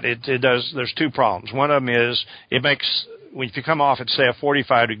do that, there's 2 problems. One of them is if you come off at, say, a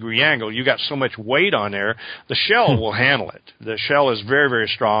 45-degree angle, you got so much weight on there, the shell will handle it. The shell is very, very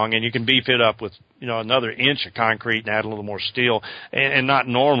strong, and you can beef it up with, another inch of concrete and add a little more steel, and not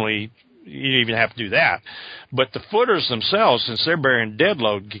normally you even have to do that. But the footers themselves, since they're bearing dead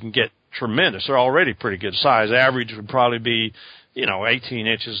load, can get tremendous. They're already pretty good size. Average would probably be, 18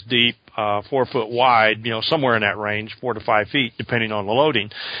 inches deep, 4 foot wide, somewhere in that range, 4 to 5 feet, depending on the loading.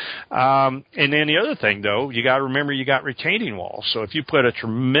 And then the other thing, though, you got to remember you got retaining walls. So if you put a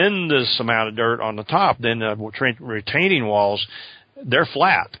tremendous amount of dirt on the top, then the retaining walls, they're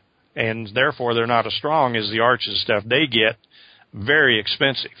flat, and therefore they're not as strong as the arches and stuff. They get very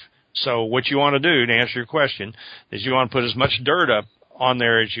expensive. So what you want to do, to answer your question, is you want to put as much dirt up on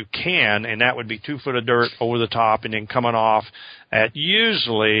there as you can, and that would be 2 foot of dirt over the top and then coming off at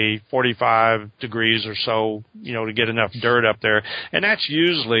usually 45 degrees or so, to get enough dirt up there. And that's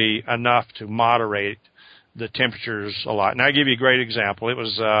usually enough to moderate the temperatures a lot. And I'll give you a great example. It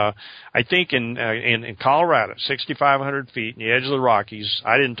was, I think in Colorado, 6,500 feet in the edge of the Rockies.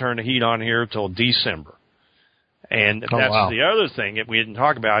 I didn't turn the heat on here until December. And that's the other thing that we didn't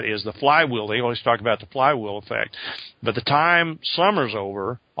talk about is the flywheel. They always talk about the flywheel effect. But the time summer's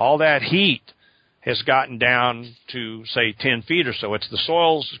over, all that heat has gotten down to, say, 10 feet or so. The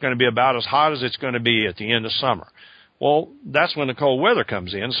soil's going to be about as hot as it's going to be at the end of summer. Well, that's when the cold weather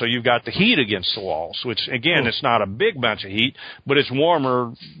comes in, so you've got the heat against the walls, which, again, it's not a big bunch of heat, but it's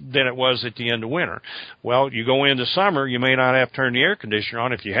warmer than it was at the end of winter. Well, you go into summer, you may not have to turn the air conditioner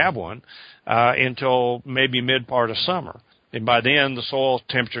on if you have one, until maybe mid part of summer. And by then, the soil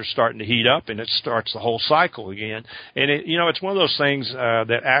temperature is starting to heat up, and it starts the whole cycle again. And, it's one of those things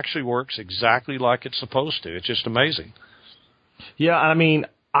that actually works exactly like it's supposed to. It's just amazing. Yeah, I mean,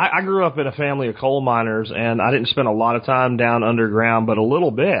 I grew up in a family of coal miners, and I didn't spend a lot of time down underground, but a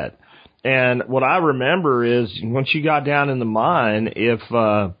little bit. And what I remember is once you got down in the mine, if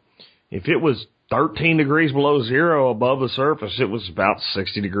it was 13 degrees below zero above the surface, it was about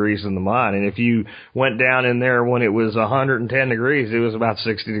 60 degrees in the mine. And if you went down in there when it was 110 degrees, it was about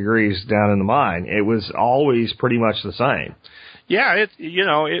 60 degrees down in the mine. It was always pretty much the same. Yeah,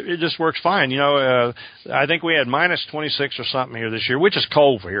 it just works fine. I think we had minus 26 or something here this year, which is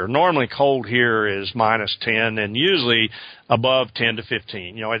cold here. Normally cold here is minus 10 and usually above 10 to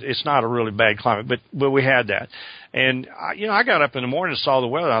 15. It's not a really bad climate, but we had that. And, I got up in the morning and saw the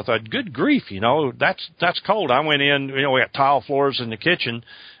weather. And I thought, good grief, that's cold. I went in, we got tile floors in the kitchen,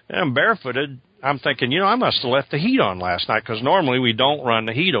 and I'm barefooted. I'm thinking, I must have left the heat on last night, because normally we don't run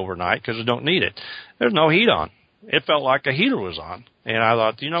the heat overnight because we don't need it. There's no heat on. It felt like a heater was on. And I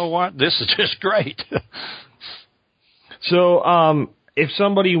thought, you know what? This is just great. So, if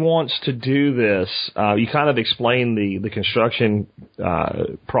somebody wants to do this, you kind of explain the construction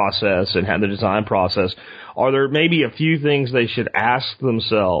process and the design process. Are there maybe a few things they should ask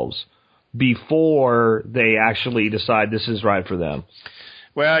themselves before they actually decide this is right for them?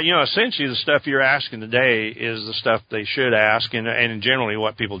 Well, essentially the stuff you're asking today is the stuff they should ask, and generally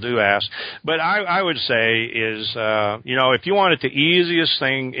what people do ask. But I would say is, if you want it the easiest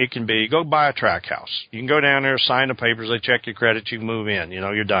thing it can be, go buy a tract house. You can go down there, sign the papers, they check your credit, you can move in,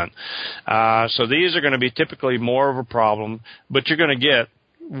 you're done. So these are going to be typically more of a problem, but you're going to get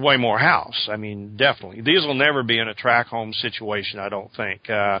way more house. I mean, definitely. These will never be in a tract home situation, I don't think.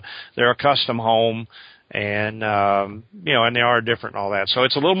 They're a custom home. And, and they are different and all that. So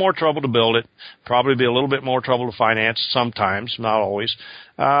it's a little more trouble to build it, probably be a little bit more trouble to finance sometimes, not always.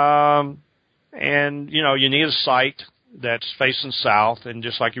 And, you need a site that's facing south. And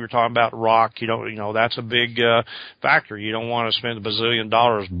just like you were talking about rock, that's a big, factor. You don't want to spend $1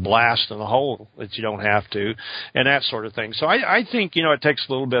 bazillion blasting a hole that you don't have to and that sort of thing. So I think, it takes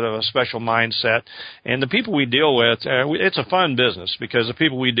a little bit of a special mindset. And the people we deal with, it's a fun business because the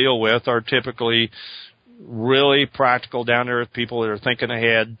people we deal with are typically really practical, down to earth people that are thinking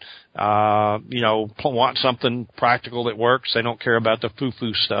ahead, want something practical that works. They don't care about the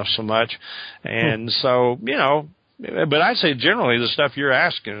foo-foo stuff so much. And so, but I say generally the stuff you're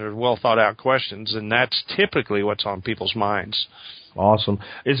asking are well thought out questions, and that's typically what's on people's minds. Awesome.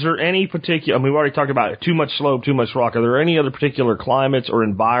 Is there any particular, we've already talked about it, too much slope, too much rock. Are there any other particular climates or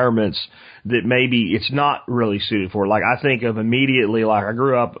environments that maybe it's not really suited for? Like I think of immediately, like I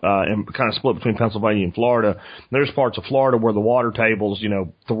grew up and kind of split between Pennsylvania and Florida. There's parts of Florida where the water table's,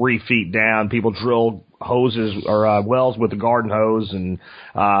 3 feet down. People drill hoses or wells with the garden hose. And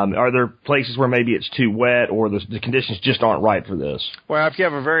are there places where maybe it's too wet or the conditions just aren't right for this? Well, if you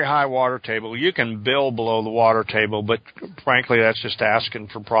have a very high water table, you can build below the water table, but frankly, that's just asking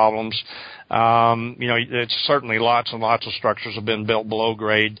for problems. It's certainly lots and lots of structures have been built below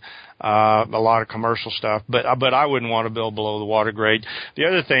grade. A lot of commercial stuff, but I wouldn't want to build below the water grade. The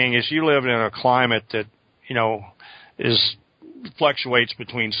other thing is you live in a climate that, fluctuates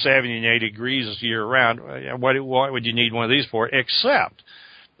between 70 and 80 degrees year round. What would you need one of these for? Except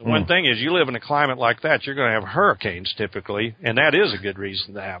the one thing is you live in a climate like that, you're going to have hurricanes typically, and that is a good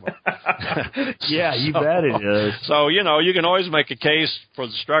reason to have them. Yeah, you bet it is. So, you can always make a case for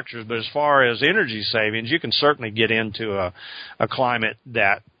the structures, but as far as energy savings, you can certainly get into a climate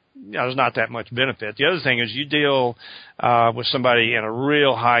that there's not that much benefit. The other thing is you deal with somebody in a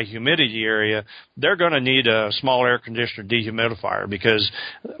real high humidity area, they're going to need a small air conditioner dehumidifier because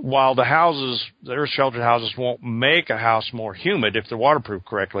while the earth sheltered houses won't make a house more humid if they're waterproofed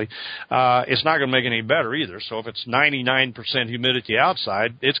correctly, it's not going to make it any better either. So if it's 99% humidity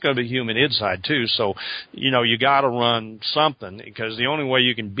outside, it's going to be humid inside too. So, you got to run something because the only way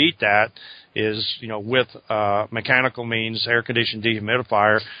you can beat that is, with mechanical means, air conditioned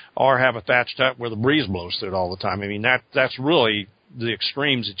dehumidifier, or have a thatched hut where the breeze blows through it all the time. I mean, that's really the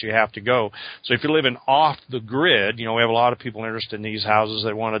extremes that you have to go. So if you're living off the grid, we have a lot of people interested in these houses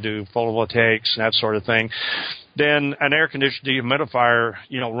that want to do photovoltaics and that sort of thing. Then an air conditioned dehumidifier,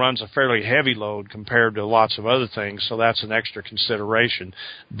 runs a fairly heavy load compared to lots of other things. So that's an extra consideration.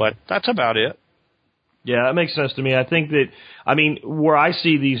 But that's about it. Yeah, that makes sense to me. I think that, where I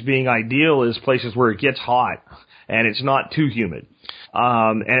see these being ideal is places where it gets hot and it's not too humid.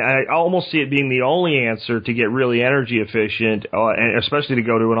 And I almost see it being the only answer to get really energy efficient, and especially to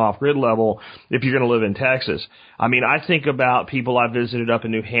go to an off-grid level if you're going to live in Texas. I think about people I visited up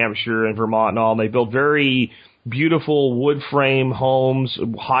in New Hampshire and Vermont and all, and they build very beautiful wood frame homes,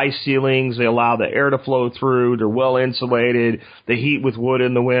 high ceilings. They allow the air to flow through. They're well insulated. They heat with wood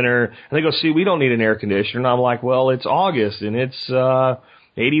in the winter. And they go, see, we don't need an air conditioner. And I'm like, well, it's August and it's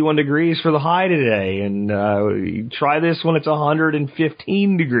 81 degrees for the high today. And you try this when it's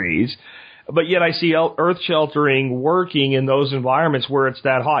 115 degrees. But yet I see earth sheltering working in those environments where it's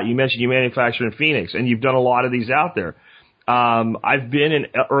that hot. You mentioned you manufacture in Phoenix, and you've done a lot of these out there. I've been in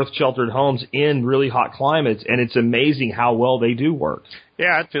earth-sheltered homes in really hot climates, and it's amazing how well they do work.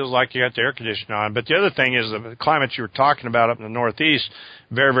 Yeah, it feels like you got the air conditioner on. But the other thing is the climates you were talking about up in the Northeast,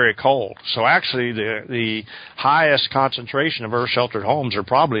 very, very cold. So actually the highest concentration of earth-sheltered homes are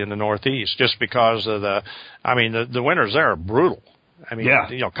probably in the Northeast just because of the winters there are brutal. I mean,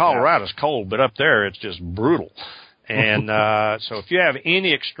 Colorado's cold, but up there it's just brutal. And so if you have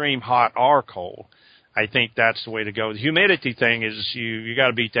any extreme hot or cold, I think that's the way to go. The humidity thing is you got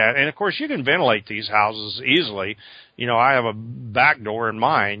to beat that. And of course you can ventilate these houses easily. I have a back door in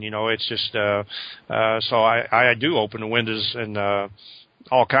mine, it's just, so I do open the windows and,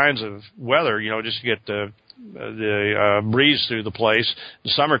 all kinds of weather, just to get the breeze through the place. In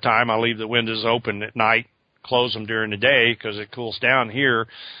the summertime, I leave the windows open at night, close them during the day because it cools down here.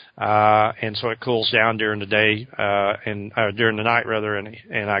 And so it cools down during the day, during the night rather, and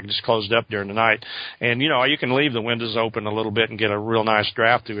I just close it up during the night. And, you can leave the windows open a little bit and get a real nice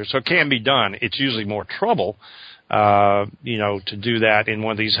draft through it. So it can be done. It's usually more trouble, to do that in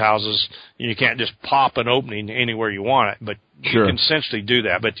one of these houses. You can't just pop an opening anywhere you want it, but sure, you can essentially do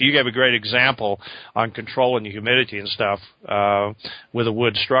that. But you have a great example on controlling the humidity and stuff, with a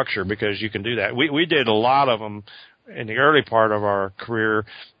wood structure because you can do that. We did a lot of them in the early part of our career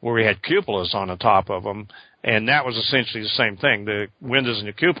where we had cupolas on the top of them, and that was essentially the same thing. The windows in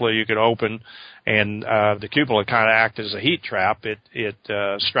the cupola you could open, and the cupola kind of acted as a heat trap. It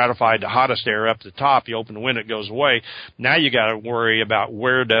stratified the hottest air up to the top. You open the window, it goes away. Now you got to worry about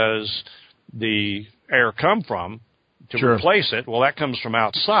where does the air come from to sure, replace it. Well, that comes from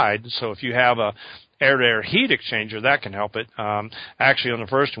outside, so if you have a air-to-air heat exchanger, that can help it. Actually, on the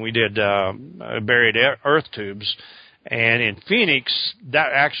first one, we did buried earth tubes. And in Phoenix, that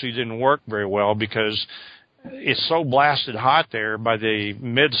actually didn't work very well because it's so blasted hot there. By the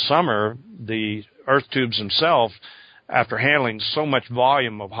midsummer, the earth tubes themselves, after handling so much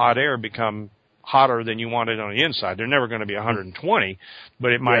volume of hot air, become hotter than you wanted on the inside. They're never going to be 120,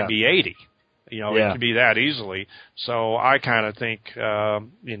 but it might be 80. It could be that easily. So I kind of think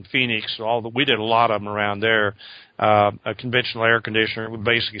in Phoenix, we did a lot of them around there. A conventional air conditioner, we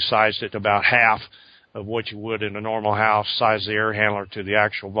basically sized it to about half of what you would in a normal house, size the air handler to the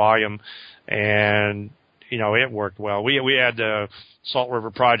actual volume, and it worked well. We had the Salt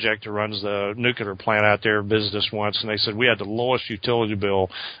River Project, who runs the nuclear plant out there, visited us once, and they said we had the lowest utility bill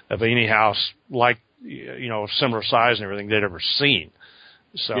of any house like similar size and everything they'd ever seen.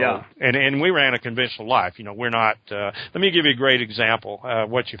 So, yeah. And we ran a conventional life. We're not, let me give you a great example,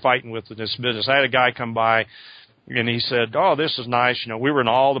 what you're fighting with in this business. I had a guy come by and he said, oh, this is nice. We were in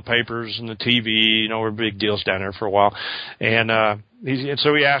all the papers and the TV, we're big deals down there for a while. And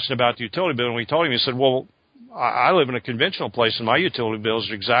so he asked about the utility bill, and we told him, he said, well, I live in a conventional place and my utility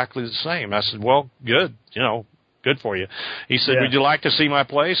bills are exactly the same. I said, well, good, good for you. He said, would you like to see my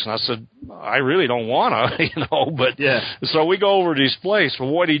place? And I said, I really don't want to, but so we go over to his place. But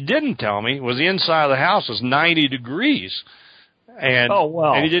what he didn't tell me was the inside of the house was 90 degrees. And,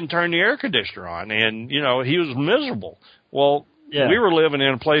 and he didn't turn the air conditioner on. And, he was miserable. Well, we were living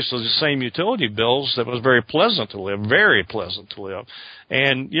in a place with the same utility bills that was very pleasant to live.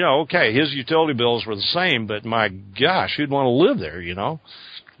 And, his utility bills were the same, but my gosh, who'd want to live there,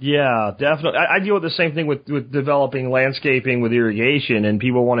 Yeah, definitely. I deal with the same thing with developing landscaping with irrigation, and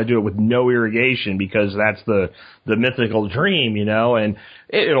people want to do it with no irrigation because that's the mythical dream, and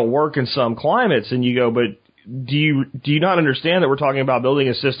it'll work in some climates. And you go, but do you not understand that we're talking about building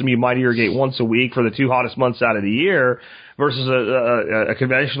a system you might irrigate once a week for the 2 hottest months out of the year versus a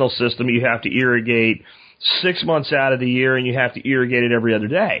conventional system you have to irrigate 6 months out of the year and you have to irrigate it every other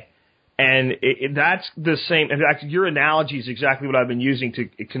day. And that's the same. In fact, your analogy is exactly what I've been using to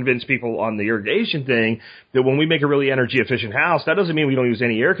convince people on the irrigation thing, that when we make a really energy efficient house, that doesn't mean we don't use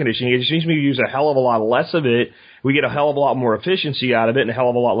any air conditioning. It just means we use a hell of a lot less of it. We get a hell of a lot more efficiency out of it and a hell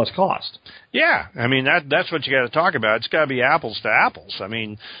of a lot less cost. Yeah. I mean, that's what you got to talk about. It's got to be apples to apples. I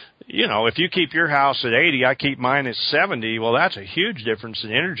mean, if you keep your house at 80, I keep mine at 70, well, that's a huge difference in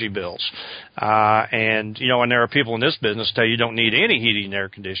energy bills. And there are people in this business tell you don't need any heating and air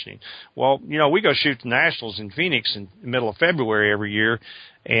conditioning. Well, we go shoot the Nationals in Phoenix in the middle of February every year,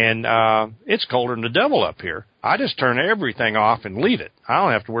 And it's colder than the devil up here. I just turn everything off and leave it. I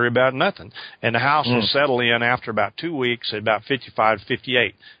don't have to worry about nothing. And the house will settle in after about 2 weeks at about 55 to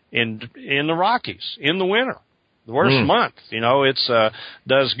 58 in the Rockies in the winter. The worst month, it's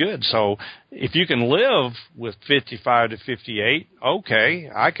does good. So if you can live with 55 to 58, okay,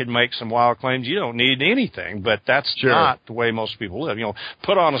 I could make some wild claims. You don't need anything, but that's not the way most people live.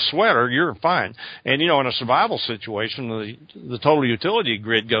 Put on a sweater, you're fine. And, in a survival situation, the total utility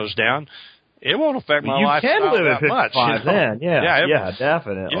grid goes down. It won't affect my lifestyle that much. You can live at 55 then. Yeah,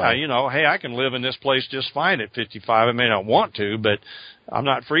 definitely. Yeah, hey, I can live in this place just fine at 55. I may not want to, but I'm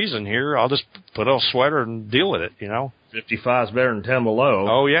not freezing here. I'll just put on a sweater and deal with it, 55 is better than 10 below.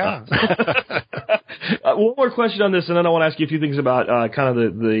 Oh, yeah. One more question on this, and then I want to ask you a few things about kind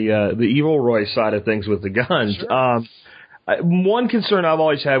of the evil Roy side of things with the guns. Sure. One concern I've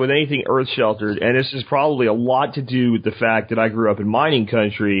always had with anything earth sheltered, and this is probably a lot to do with the fact that I grew up in mining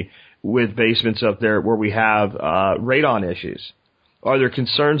country with basements up there where we have radon issues. Are there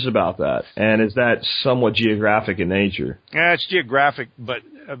concerns about that? And is that somewhat geographic in nature? Yeah, it's geographic, but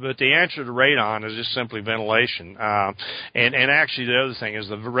the answer to radon is just simply ventilation. And actually the other thing is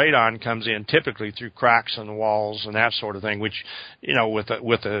the radon comes in typically through cracks in the walls and that sort of thing, which, with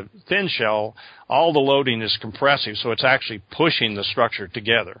a thin shell, all the loading is compressive, so it's actually pushing the structure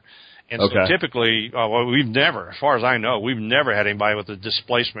together. And so typically, we've never, as far as I know, we've never had anybody with a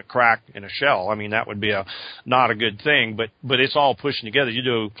displacement crack in a shell. I mean, that would be not a good thing, but it's all pushing together. You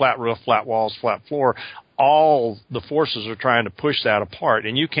do flat roof, flat walls, flat floor, all the forces are trying to push that apart,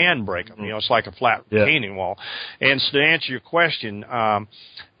 and you can break them. It's like a flat retaining wall. And so to answer your question,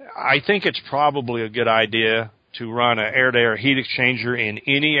 I think it's probably a good idea to run an air-to-air heat exchanger in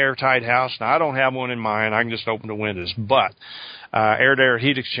any airtight house. Now, I don't have one in mine. I can just open the windows, but air-to-air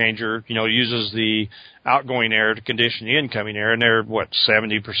heat exchanger, uses the outgoing air to condition the incoming air, and they're,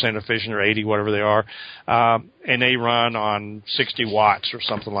 70% efficient or 80, whatever they are, and they run on 60 watts or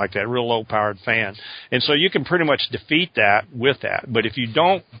something like that, real low-powered fan. And so you can pretty much defeat that with that. But if you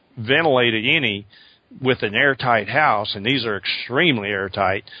don't ventilate it any with an airtight house, and these are extremely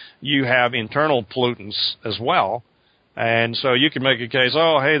airtight, you have internal pollutants as well. And so you can make a case,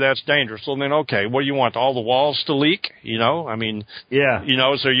 oh, hey, that's dangerous. Well, then, okay, what do you want, all the walls to leak? So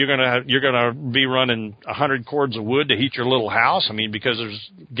you're gonna be running 100 cords of wood to heat your little house. Because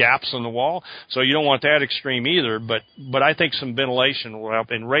there's gaps in the wall. So you don't want that extreme either. But I think some ventilation will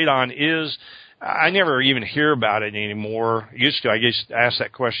help. And radon is, I never even hear about it anymore. Used to, I guess, ask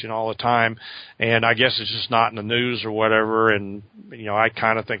that question all the time, and I guess it's just not in the news or whatever. And I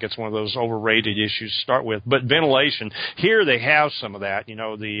kind of think it's one of those overrated issues to start with. But ventilation, here they have some of that.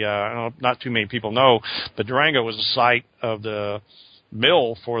 Not too many people know, but Durango was the site of the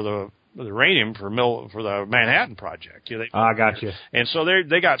mill for the uranium for the Manhattan Project. I got you. And so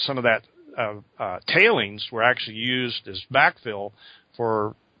they got some of that tailings were actually used as backfill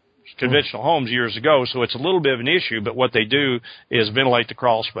for conventional homes years ago, so it's a little bit of an issue, but what they do is ventilate the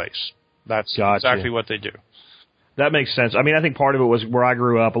crawl space. That's exactly what they do. That makes sense. I think part of it was where I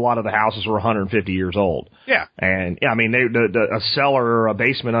grew up, a lot of the houses were 150 years old. Yeah. And, a cellar or a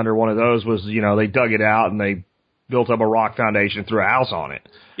basement under one of those was, they dug it out and they built up a rock foundation and threw a house on it.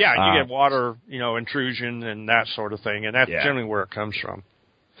 Yeah, you get water, intrusion and that sort of thing, and that's generally where it comes from.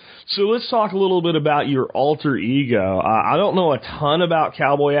 So let's talk a little bit about your alter ego. I don't know a ton about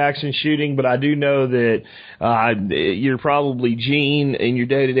cowboy action shooting, but I do know that you're probably Gene in your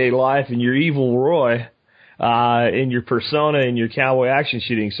day-to-day life and you're evil Roy in your persona in your cowboy action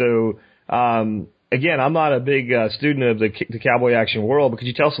shooting. So, again, I'm not a big student of the cowboy action world, but could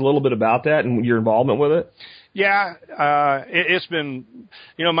you tell us a little bit about that and your involvement with it? Yeah, it's been,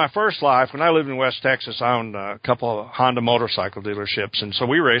 my first life, when I lived in West Texas, I owned a couple of Honda motorcycle dealerships, and so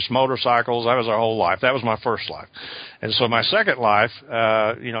we raced motorcycles. That was our whole life. That was my first life. And so my second life,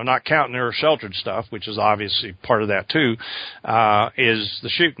 not counting their sheltered stuff, which is obviously part of that too, is the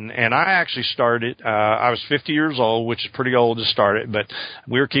shooting. And I actually started, I was 50 years old, which is pretty old to start it, but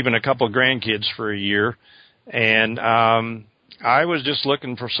we were keeping a couple of grandkids for a year, and I was just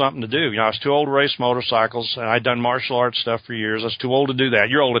looking for something to do. I was too old to race motorcycles, and I'd done martial arts stuff for years. I was too old to do that.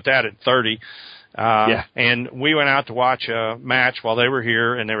 You're old at that at 30. And we went out to watch a match while they were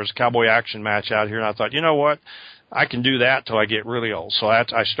here, and there was a cowboy action match out here, and I thought, you know what? I can do that till I get really old. So I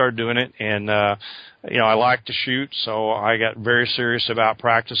started doing it, and, I like to shoot, so I got very serious about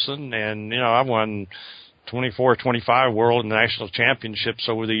practicing, and, I won 24, 25 world and national championships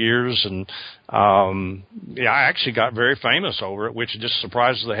over the years. And, I actually got very famous over it, which just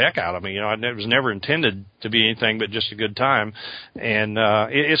surprises the heck out of me. It was never intended to be anything but just a good time. And,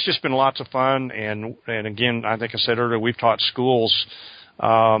 it's just been lots of fun. And again, I think I said earlier, we've taught schools,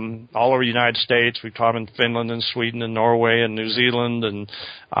 all over the United States. We've taught them in Finland and Sweden and Norway and New Zealand, and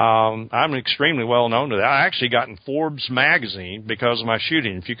I'm extremely well known to that. I actually got in Forbes magazine because of my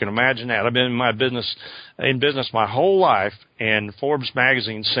shooting, if you can imagine that. I've been in business my whole life, and Forbes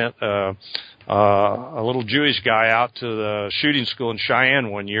magazine sent a little Jewish guy out to the shooting school in Cheyenne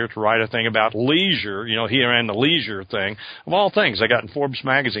one year to write a thing about leisure. You know, he ran the leisure thing. Of all things, I got in Forbes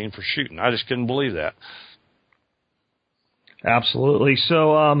magazine for shooting. I just couldn't believe that. Absolutely.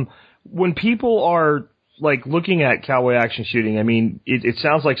 So, when people are like looking at cowboy action shooting, I mean, it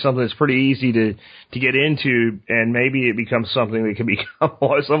sounds like something that's pretty easy to get into, and maybe it becomes something that can become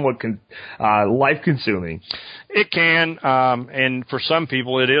somewhat life consuming. It can, and for some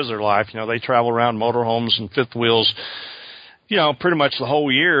people it is their life. You know, they travel around motorhomes and fifth wheels, you know, pretty much the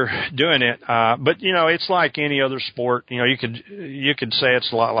whole year doing it. But you know, it's like any other sport. You know, you could say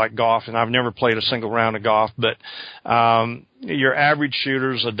it's a lot like golf, and I've never played a single round of golf, but your average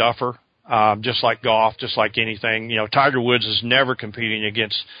shooter's a duffer. Just like golf, just like anything. You know, Tiger Woods is never competing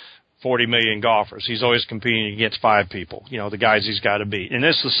against 40 million golfers. He's always competing against 5 people, you know, the guys he's got to beat. And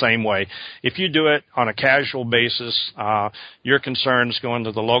it's the same way. If you do it on a casual basis, your concern is going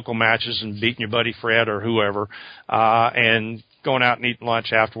to the local matches and beating your buddy Fred or whoever, and going out and eating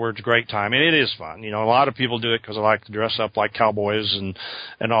lunch afterwards, great time. And it is fun. You know, a lot of people do it because they like to dress up like cowboys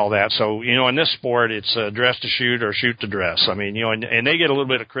and all that. So, you know, in this sport, it's dress to shoot or shoot to dress. I mean, you know, and they get a little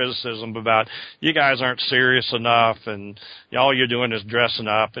bit of criticism about you guys aren't serious enough and all you're doing is dressing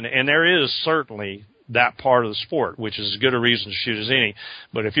up. And there is certainly that part of the sport, which is as good a reason to shoot as any.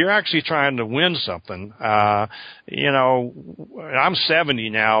 But if you're actually trying to win something, you know, I'm 70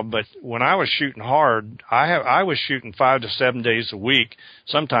 now, but when I was shooting hard, I was shooting 5 to 7 days a week,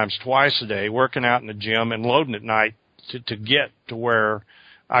 sometimes twice a day, working out in the gym and loading at night to get to where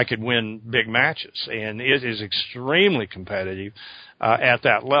I could win big matches. And it is extremely competitive at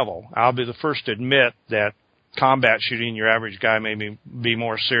that level. I'll be the first to admit that combat shooting, your average guy may be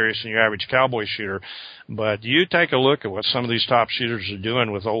more serious than your average cowboy shooter. But you take a look at what some of these top shooters are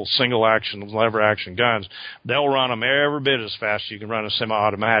doing with old single action, lever action guns. They'll run them every bit as fast as you can run a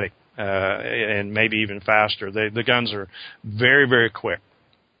semi-automatic, and maybe even faster. The guns are very, very quick.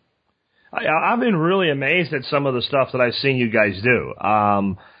 I've been really amazed at some of the stuff that I've seen you guys do.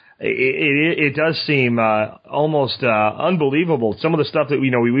 It does seem almost unbelievable. Some of the stuff that we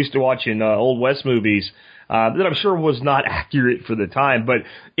used to watch in Old West movies, that I'm sure was not accurate for the time, but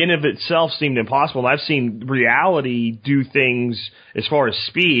in of itself seemed impossible. And I've seen reality do things as far as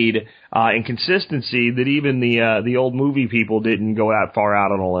speed and consistency that even the old movie people didn't go that far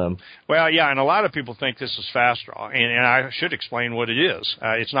out on a limb. Well, yeah, and a lot of people think this is fast draw, and I should explain what it is.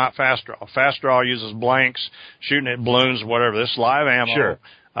 It's not fast draw. Fast draw uses blanks, shooting at balloons, whatever. This is live ammo.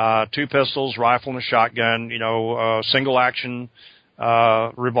 Sure. 2 pistols, rifle, and a shotgun. You know, single action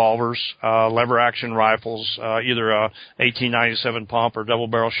revolvers, lever action rifles, either a 1897 pump or double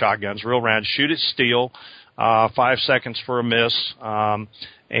barrel shotguns, real round. Shoot at steel, 5 seconds for a miss.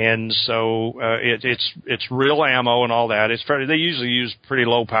 And so it's real ammo and all that. They usually use pretty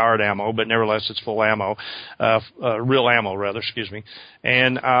low powered ammo, but nevertheless it's full ammo, real ammo rather, excuse me.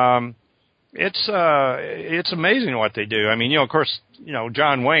 And it's amazing what they do. I mean, of course,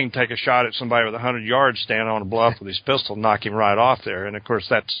 John Wayne take a shot at somebody with 100 yards standing on a bluff with his pistol, knock him right off there. And of course,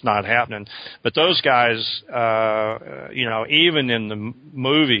 that's not happening. But those guys, even in the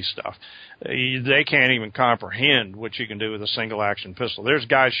movie stuff, they can't even comprehend what you can do with a single action pistol. There's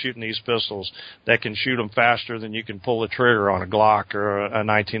guys shooting these pistols that can shoot them faster than you can pull the trigger on a Glock or a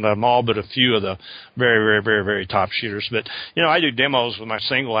 1911, all but a few of the very, very, very, very top shooters. But, I do demos with my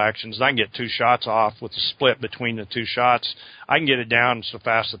single actions. I can get 2 shots off with the split between the 2 shots. I can get it down so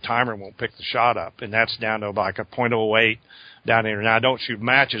fast the timer won't pick the shot up, and that's down to like a .08 down here. Now, I don't shoot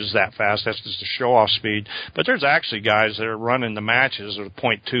matches that fast. That's just a show-off speed. But there's actually guys that are running the matches with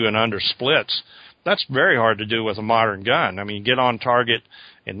 .2 and under splits. That's very hard to do with a modern gun. I mean, you get on target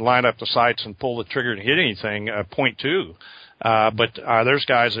and line up the sights and pull the trigger to hit anything, .2. But there's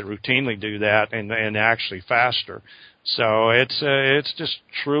guys that routinely do that and actually faster. So it's just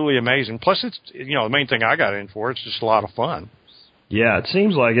truly amazing. Plus, it's the main thing I got in for. It's just a lot of fun. Yeah, it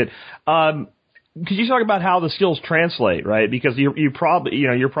seems like it. Could you talk about how the skills translate, right? Because you're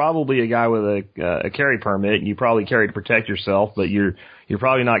probably a guy with a carry permit, and you probably carry to protect yourself, but you're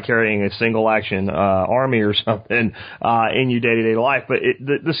probably not carrying a single action army or something in your day-to-day life. But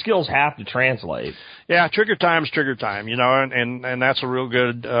the skills have to translate. Yeah, trigger time's trigger time, and that's a real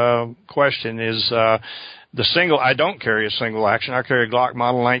good question. Is the single? I don't carry a single action. I carry a Glock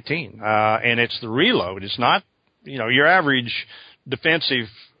Model 19, and it's the reload. It's not your average defensive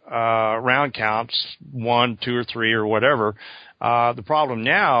round counts, 1, 2, or 3, or whatever. The problem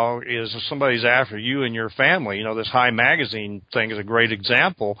now is if somebody's after you and your family, you know, this high magazine thing is a great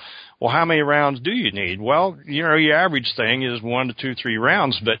example. Well, how many rounds do you need? Well, you know, your average thing is 1 to 2, 3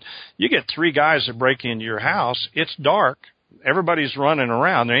 rounds, but you get 3 guys that break into your house. It's dark. Everybody's running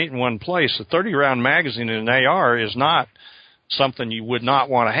around. They ain't in one place. A 30-round magazine in an AR is not something you would not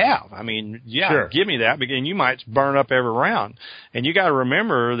want to have. I mean, yeah, sure. Give me that, because you might burn up every round. And you got to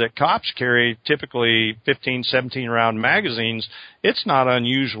remember that cops carry typically 15, 17-round magazines. It's not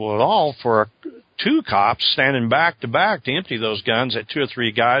unusual at all for 2 cops standing back to back to empty those guns at 2 or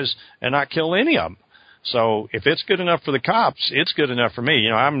 3 guys and not kill any of them. So if it's good enough for the cops, it's good enough for me. You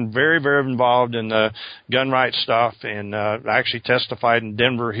know, I'm very, very involved in the gun rights stuff, and I actually testified in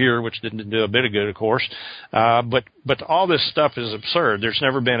Denver here, which didn't do a bit of good, of course. But all this stuff is absurd. There's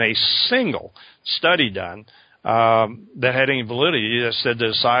never been a single study done that had any validity that said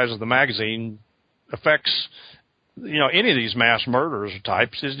the size of the magazine affects, you know, any of these mass murderers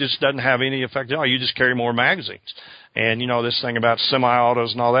types. It just doesn't have any effect at all. You just carry more magazines. And, you know, this thing about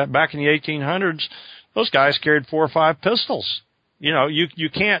semi-autos and all that, back in the 1800s, those guys carried 4 or 5 pistols. You know, you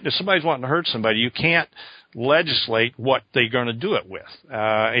can't, if somebody's wanting to hurt somebody, you can't legislate what they're going to do it with.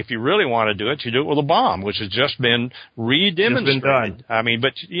 If you really want to do it, you do it with a bomb, which has just been re-demonstrated. I mean,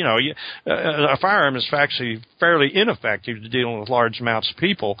 but, you know, a firearm is actually fairly ineffective to dealing with large amounts of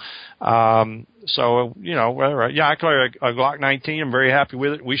people. So, you know, yeah, I carry a Glock 19. I'm very happy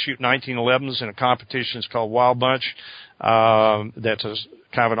with it. We shoot 1911s in a competition. It's called Wild Bunch. That's a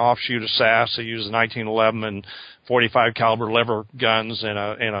kind of an offshoot of SAS. They use a 1911 and 45 caliber lever guns,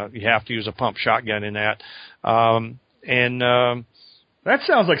 and you have to use a pump shotgun in that. That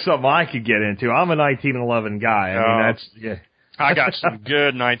sounds like something I could get into. I'm a 1911 guy. I mean, that's, yeah. I got some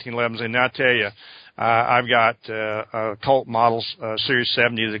good 1911s, and I tell you, I've got a Colt models, Series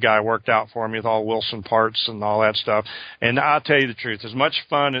 70. The guy worked out for me with all Wilson parts and all that stuff. And I'll tell you the truth, as much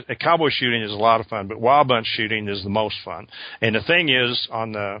fun, cowboy shooting is a lot of fun, but wild bunch shooting is the most fun. And the thing is,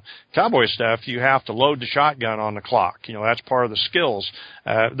 on the cowboy stuff, you have to load the shotgun on the clock. You know, that's part of the skills.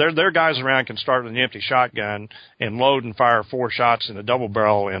 There are guys around can start with an empty shotgun and load and fire 4 shots in a double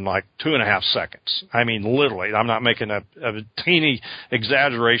barrel in like 2.5 seconds. I mean, literally. I'm not making a teeny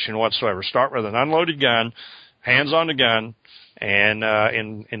exaggeration whatsoever. Start with an unloaded gun, hands on the gun, and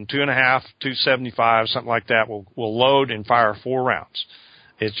in 2.5, 275, something like that, we'll load and fire 4 rounds.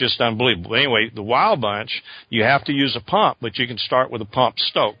 It's just unbelievable. Anyway, the wild bunch, you have to use a pump, but you can start with a pump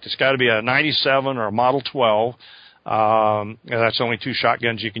stoked. It's got to be a 97 or a Model 12. That's only 2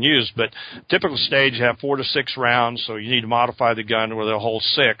 shotguns you can use, but typical stage you have 4 to 6 rounds, so you need to modify the gun where they'll hold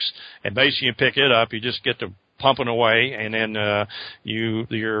 6. And basically you pick it up, you just get to pumping away, and then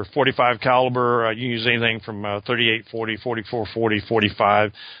your 45 caliber, you use anything from 38, 40, 44, 40,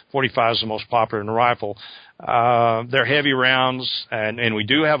 45. 45 is the most popular in the rifle. They're heavy rounds, and we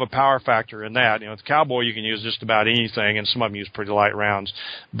do have a power factor in that. You know, with the cowboy you can use just about anything, and some of them use pretty light rounds.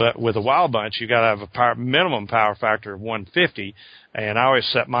 But with a wild bunch, you got to have a minimum power factor of 150. And I always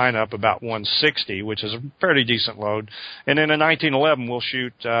set mine up about 160, which is a fairly decent load. And then in 1911, we'll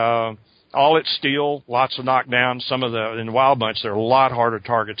shoot all it's steel, lots of knockdowns. In the wild bunch, they're a lot harder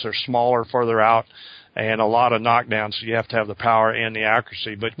targets. They're smaller, further out, and a lot of knockdowns, so you have to have the power and the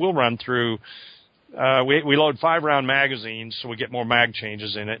accuracy. But we'll run through, we load 5-round magazines, so we get more mag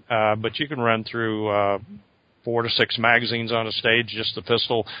changes in it. But you can run through 4 to 6 magazines on a stage, just the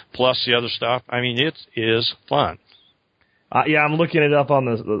pistol, plus the other stuff. I mean, it is fun. Yeah, I'm looking it up on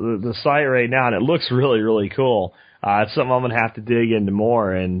the site right now, and it looks really, really cool. It's something I'm going to have to dig into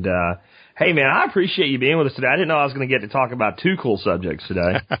more. And, hey, man, I appreciate you being with us today. I didn't know I was going to get to talk about 2 cool subjects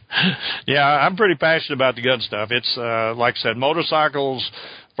today. Yeah, I'm pretty passionate about the gun stuff. It's, like I said, motorcycles,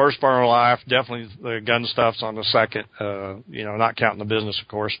 first part of life, definitely the gun stuff's on the second, you know, not counting the business, of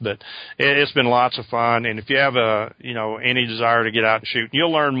course, but it's been lots of fun. And if you have any desire to get out and shoot,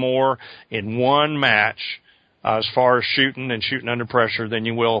 you'll learn more in one match as far as shooting and shooting under pressure than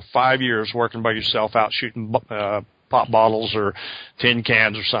you will 5 years working by yourself out shooting pop bottles or tin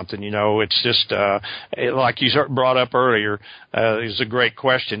cans or something. You know, it's just like you brought up earlier, is a great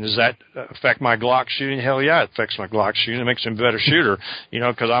question. Does that affect my Glock shooting? Hell yeah, it affects my Glock shooting. It makes me a better shooter, you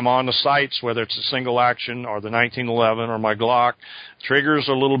know, because I'm on the sights, whether it's a single action or the 1911 or my Glock. Triggers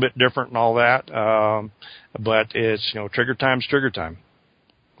are a little bit different and all that, but it's, you know, trigger time's trigger time.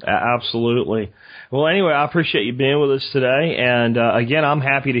 Absolutely. Well, anyway, I appreciate you being with us today. And, again, I'm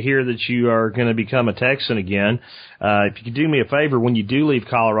happy to hear that you are going to become a Texan again. If you could do me a favor, when you do leave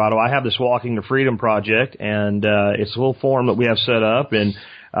Colorado, I have this Walking to Freedom project, and it's a little form that we have set up. And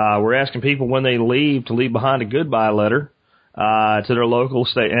we're asking people when they leave to leave behind a goodbye letter. to their local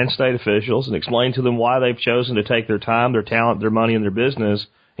state officials and explain to them why they've chosen to take their time, their talent, their money, and their business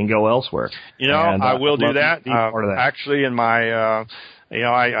and go elsewhere. I will do that. Part of that. Actually, in my,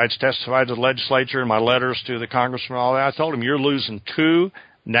 I testified to the legislature in my letters to the congressman and all that. I told him, you're losing 2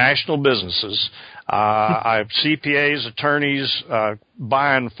 national businesses. I have CPAs, attorneys,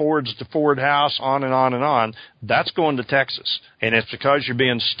 buying Fords to Ford House, on and on and on. That's going to Texas. And it's because you're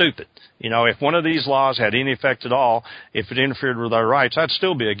being stupid. If one of these laws had any effect at all, if it interfered with our rights, I'd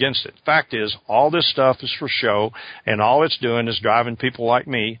still be against it. Fact is, all this stuff is for show, and all it's doing is driving people like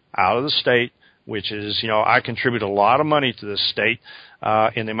me out of the state, which is, I contribute a lot of money to this state,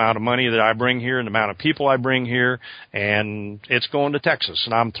 in the amount of money that I bring here and the amount of people I bring here, and it's going to Texas,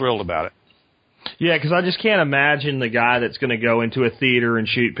 and I'm thrilled about it. Yeah, because I just can't imagine the guy that's going to go into a theater and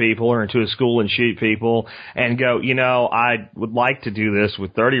shoot people or into a school and shoot people and go, I would like to do this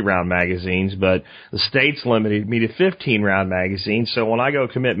with 30-round magazines, but the state's limited me to 15-round magazines, so when I go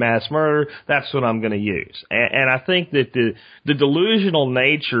commit mass murder, that's what I'm going to use. And I think that the delusional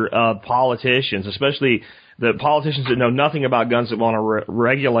nature of politicians, especially the politicians that know nothing about guns that want to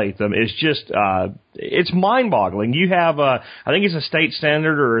regulate them, is just, it's mind-boggling. You have, I think it's a state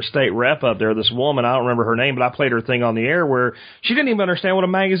senator or a state rep up there, this woman, I don't remember her name, but I played her thing on the air where she didn't even understand what a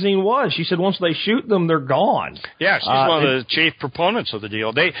magazine was. She said once they shoot them, they're gone. Yeah, she's one of the chief proponents of the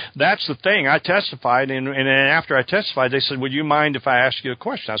deal. That's the thing. I testified, and then after I testified, they said, would you mind if I ask you a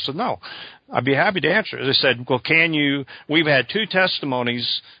question? I said, no. I'd be happy to answer it. They said, well, we've had 2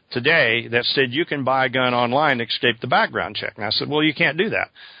 testimonies today that said you can buy a gun online and escape the background check. And I said, well, you can't do that.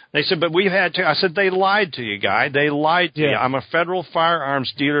 They said, but we've had to. I said, they lied to you, guy. They lied to you. I'm a federal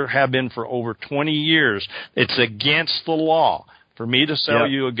firearms dealer, have been for over 20 years. It's against the law for me to sell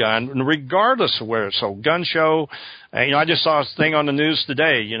you a gun, regardless of where it's sold. Gun show, I just saw a thing on the news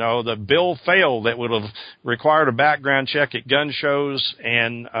today, the bill failed that would have required a background check at gun shows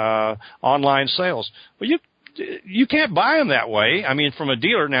and online sales. Well, you can't buy them that way. I mean, from a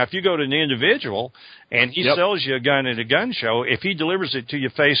dealer. Now, if you go to an individual and he sells you a gun at a gun show, if he delivers it to you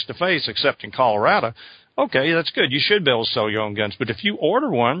face to face, except in Colorado, okay, that's good. You should be able to sell your own guns. But if you order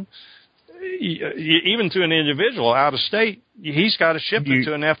one, even to an individual out of state, he's got to ship it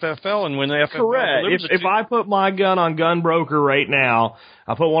to an FFL, and when the FFL delivers it, if I put my gun on Gun Broker right now,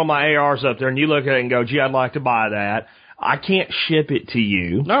 I put one of my ARs up there, and you look at it and go, gee, I'd like to buy that. I can't ship it to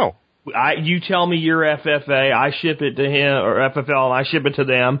you. No. You tell me you're FFA, I ship it to him, or FFL, and I ship it to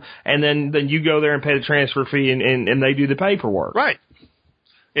them, and then you go there and pay the transfer fee, and they do the paperwork. Right.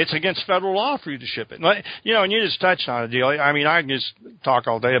 It's against federal law for you to ship it. And you just touched on a deal. I mean, I can just talk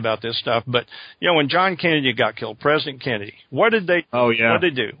all day about this stuff, but, when John Kennedy got killed, President Kennedy, what did they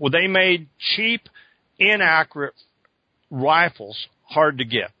do? Well, they made cheap, inaccurate rifles hard to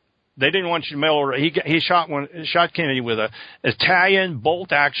get. They didn't want you to mail order. He shot Kennedy with a Italian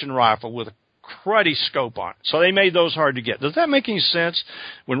bolt-action rifle with a cruddy scope on it. So they made those hard to get. Does that make any sense?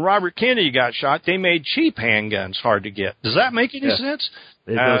 When Robert Kennedy got shot, they made cheap handguns hard to get. Does that make any sense?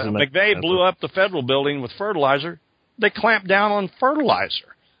 It doesn't make McVeigh sense. blew up the federal building with fertilizer. They clamped down on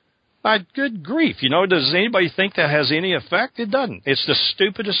fertilizer. Good grief. Does anybody think that has any effect? It doesn't. It's the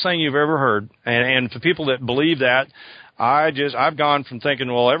stupidest thing you've ever heard. And for people that believe that, I've gone from thinking,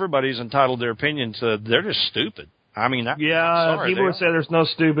 well, everybody's entitled to their opinion to they're just stupid. I mean, people would say there's no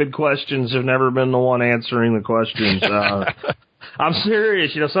stupid questions. Have never been the one answering the questions. I'm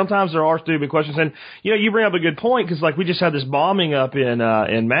serious. Sometimes there are stupid questions, and you bring up a good point because, we just had this bombing up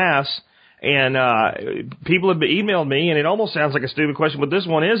in Mass, and people have emailed me, and it almost sounds like a stupid question, but this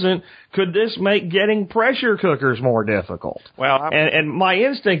one isn't. Could this make getting pressure cookers more difficult? Well, and my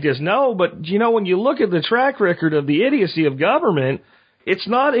instinct is no, but when you look at the track record of the idiocy of government, it's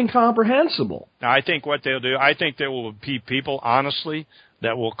not incomprehensible. Now, I think what they'll do, I think there will be people, honestly,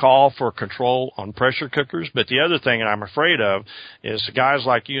 that will call for control on pressure cookers. But the other thing that I'm afraid of is guys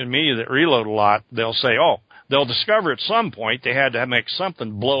like you and me that reload a lot, they'll say, they'll discover at some point they had to make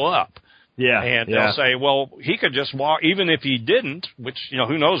something blow up. Yeah. And they'll say, well, he could just walk, even if he didn't, which,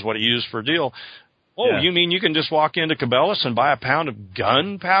 who knows what he used for a deal. You mean you can just walk into Cabela's and buy a pound of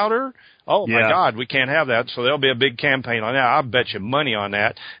gunpowder? Oh, my God, we can't have that. So there'll be a big campaign on that. I'll bet you money on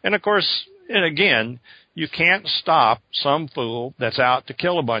that. And, of course, and again, you can't stop some fool that's out to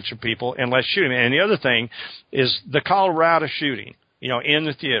kill a bunch of people unless shoot him. And the other thing is the Colorado shooting, in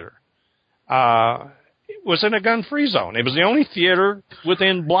the theater, was in a gun-free zone. It was the only theater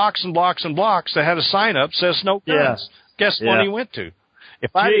within blocks and blocks and blocks that had a sign up says no guns. Guess what he went to?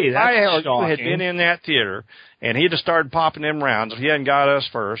 If I had been in that theater and he'd have started popping them rounds, if he hadn't got us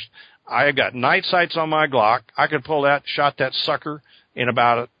first, I had got night sights on my Glock. I could pull that, shot that sucker in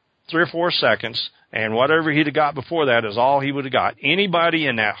about 3 or 4 seconds, And whatever he'd have got before that is all he would have got. Anybody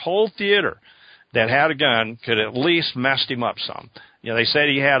in that whole theater that had a gun could at least messed him up some. You know, they said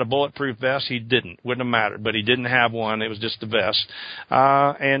he had a bulletproof vest. He didn't. Wouldn't have mattered. But he didn't have one. It was just a vest.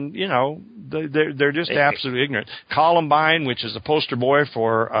 And, you know, they're just absolutely ignorant. Columbine, which is the poster boy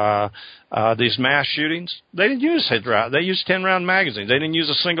for these mass shootings, they didn't use they used 10-round magazines. They didn't use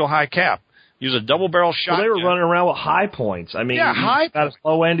a single high cap. Use a double-barrel shotgun. Well, they were running around with high points. I mean, about as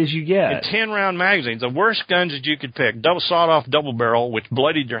low end as you get. And 10-round magazines, the worst guns that you could pick. Sawed-off double-barrel, which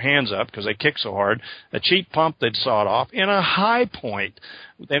bloodied your hands up because they kicked so hard. A cheap pump they'd sawed off, and a high point.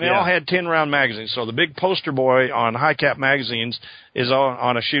 And they all had 10-round magazines. So the big poster boy on high-cap magazines is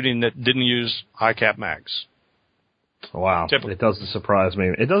on a shooting that didn't use high-cap mags. Wow. Typical. It doesn't surprise me.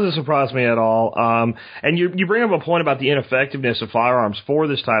 It doesn't surprise me at all. And you bring up a point about the ineffectiveness of firearms for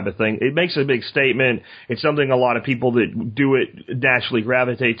this type of thing. It makes a big statement. It's something a lot of people that do it naturally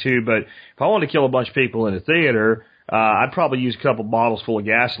gravitate to. But if I wanted to kill a bunch of people in a theater, I'd probably use a couple bottles full of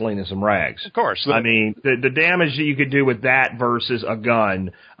gasoline and some rags. Of course. I mean, the damage that you could do with that versus a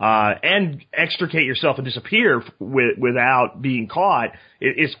gun, and extricate yourself and disappear without being caught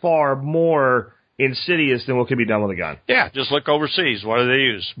is far more insidious than what could be done with a gun. Yeah, just look overseas. What do they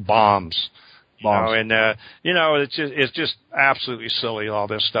use? Bombs. Bombs. It's just absolutely silly, all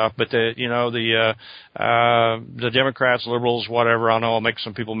this stuff. But the Democrats, liberals, whatever, I know I'll make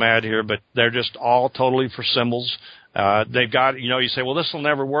some people mad here, but they're just all totally for symbols. They've got, you say, well, this will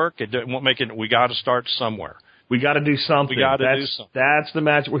never work. It won't make it. We got to start somewhere. We got to do something. That's the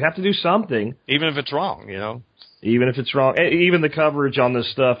match. We have to do something. Even if it's wrong, Even if it's wrong, even the coverage on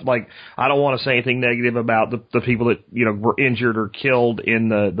this stuff, like, I don't want to say anything negative about the people that, were injured or killed in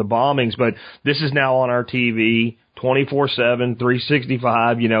the bombings, but this is now on our TV 24/7,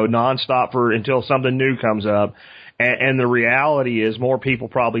 365, nonstop until something new comes up. And the reality is more people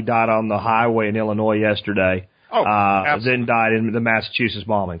probably died on the highway in Illinois yesterday. Than died in the Massachusetts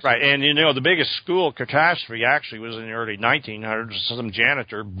bombings. Right, and the biggest school catastrophe actually was in the early 1900s. Some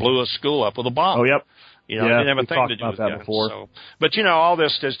janitor blew a school up with a bomb. Oh, yep. Didn't have a thing to do with that guns. Before. So, but all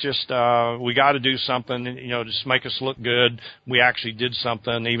this is just we got to do something. Just make us look good. We actually did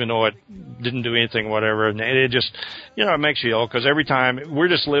something, even though it didn't do anything, whatever. And it just, it makes you ill because every time we're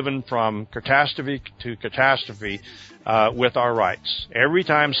just living from catastrophe to catastrophe with our rights. Every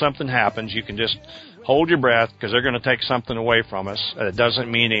time something happens, you can just hold your breath because they're going to take something away from us. It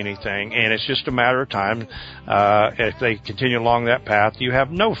doesn't mean anything, and it's just a matter of time. If they continue along that path, you have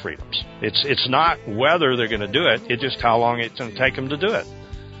no freedoms. It's not whether they're going to do it; it's just how long it's going to take them to do it.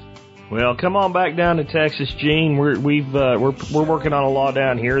 Well, come on back down to Texas, Gene. We're working on a law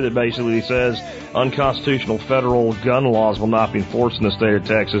down here that basically says unconstitutional federal gun laws will not be enforced in the state of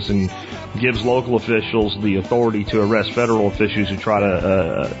Texas, and gives local officials the authority to arrest federal officials who try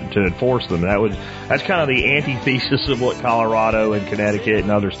to enforce them. That's kind of the antithesis of what Colorado and Connecticut and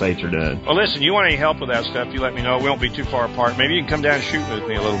other states are doing. Well, listen, you want any help with that stuff, you let me know. We won't be too far apart. Maybe you can come down and shoot with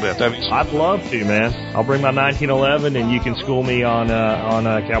me a little bit. I'd love to, man. I'll bring my 1911 and you can school me on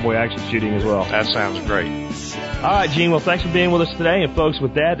cowboy action shooting as well. That sounds great. All right, Gene. Well, thanks for being with us today. And folks,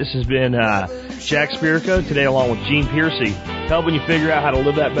 with that, this has been Jack Spirko today, along with Gene Pearcey, helping you figure out how to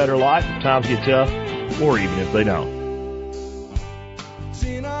live that better life if times get tough, or even if they don't. It's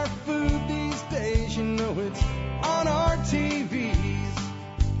in our food these days, it's on our TVs.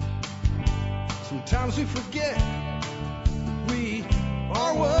 Sometimes we forget we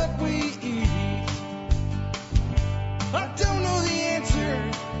are what we eat. I don't know the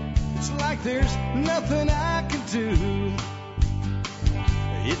answer. It's like there's nothing I can do.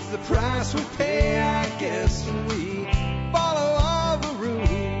 It's the price we pay, I guess, when we follow all the rules.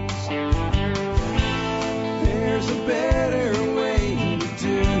 There's a better way to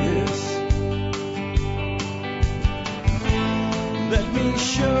do this. Let me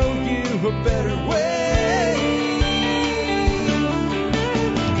show you a better way.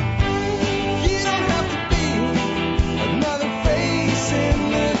 You don't have to be another face in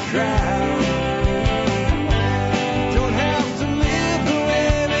the crowd.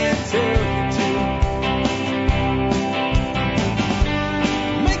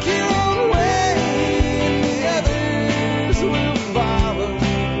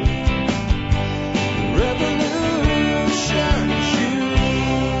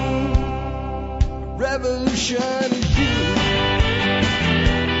 Revolution is you.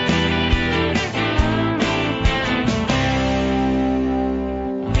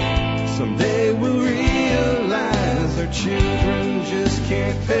 Someday we'll realize our children just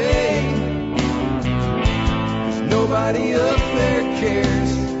can't pay. 'Cause nobody up there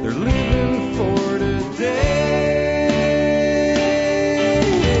cares. They're living for today.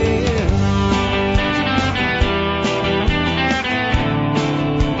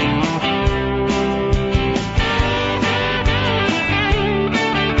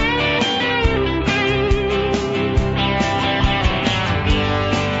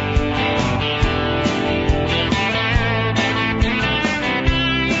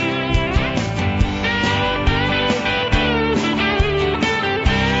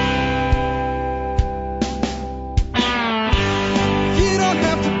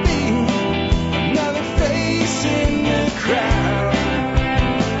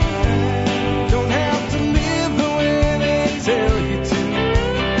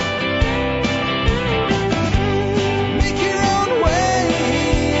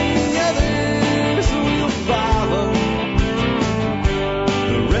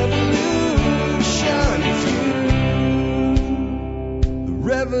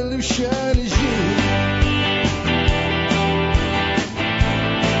 solution.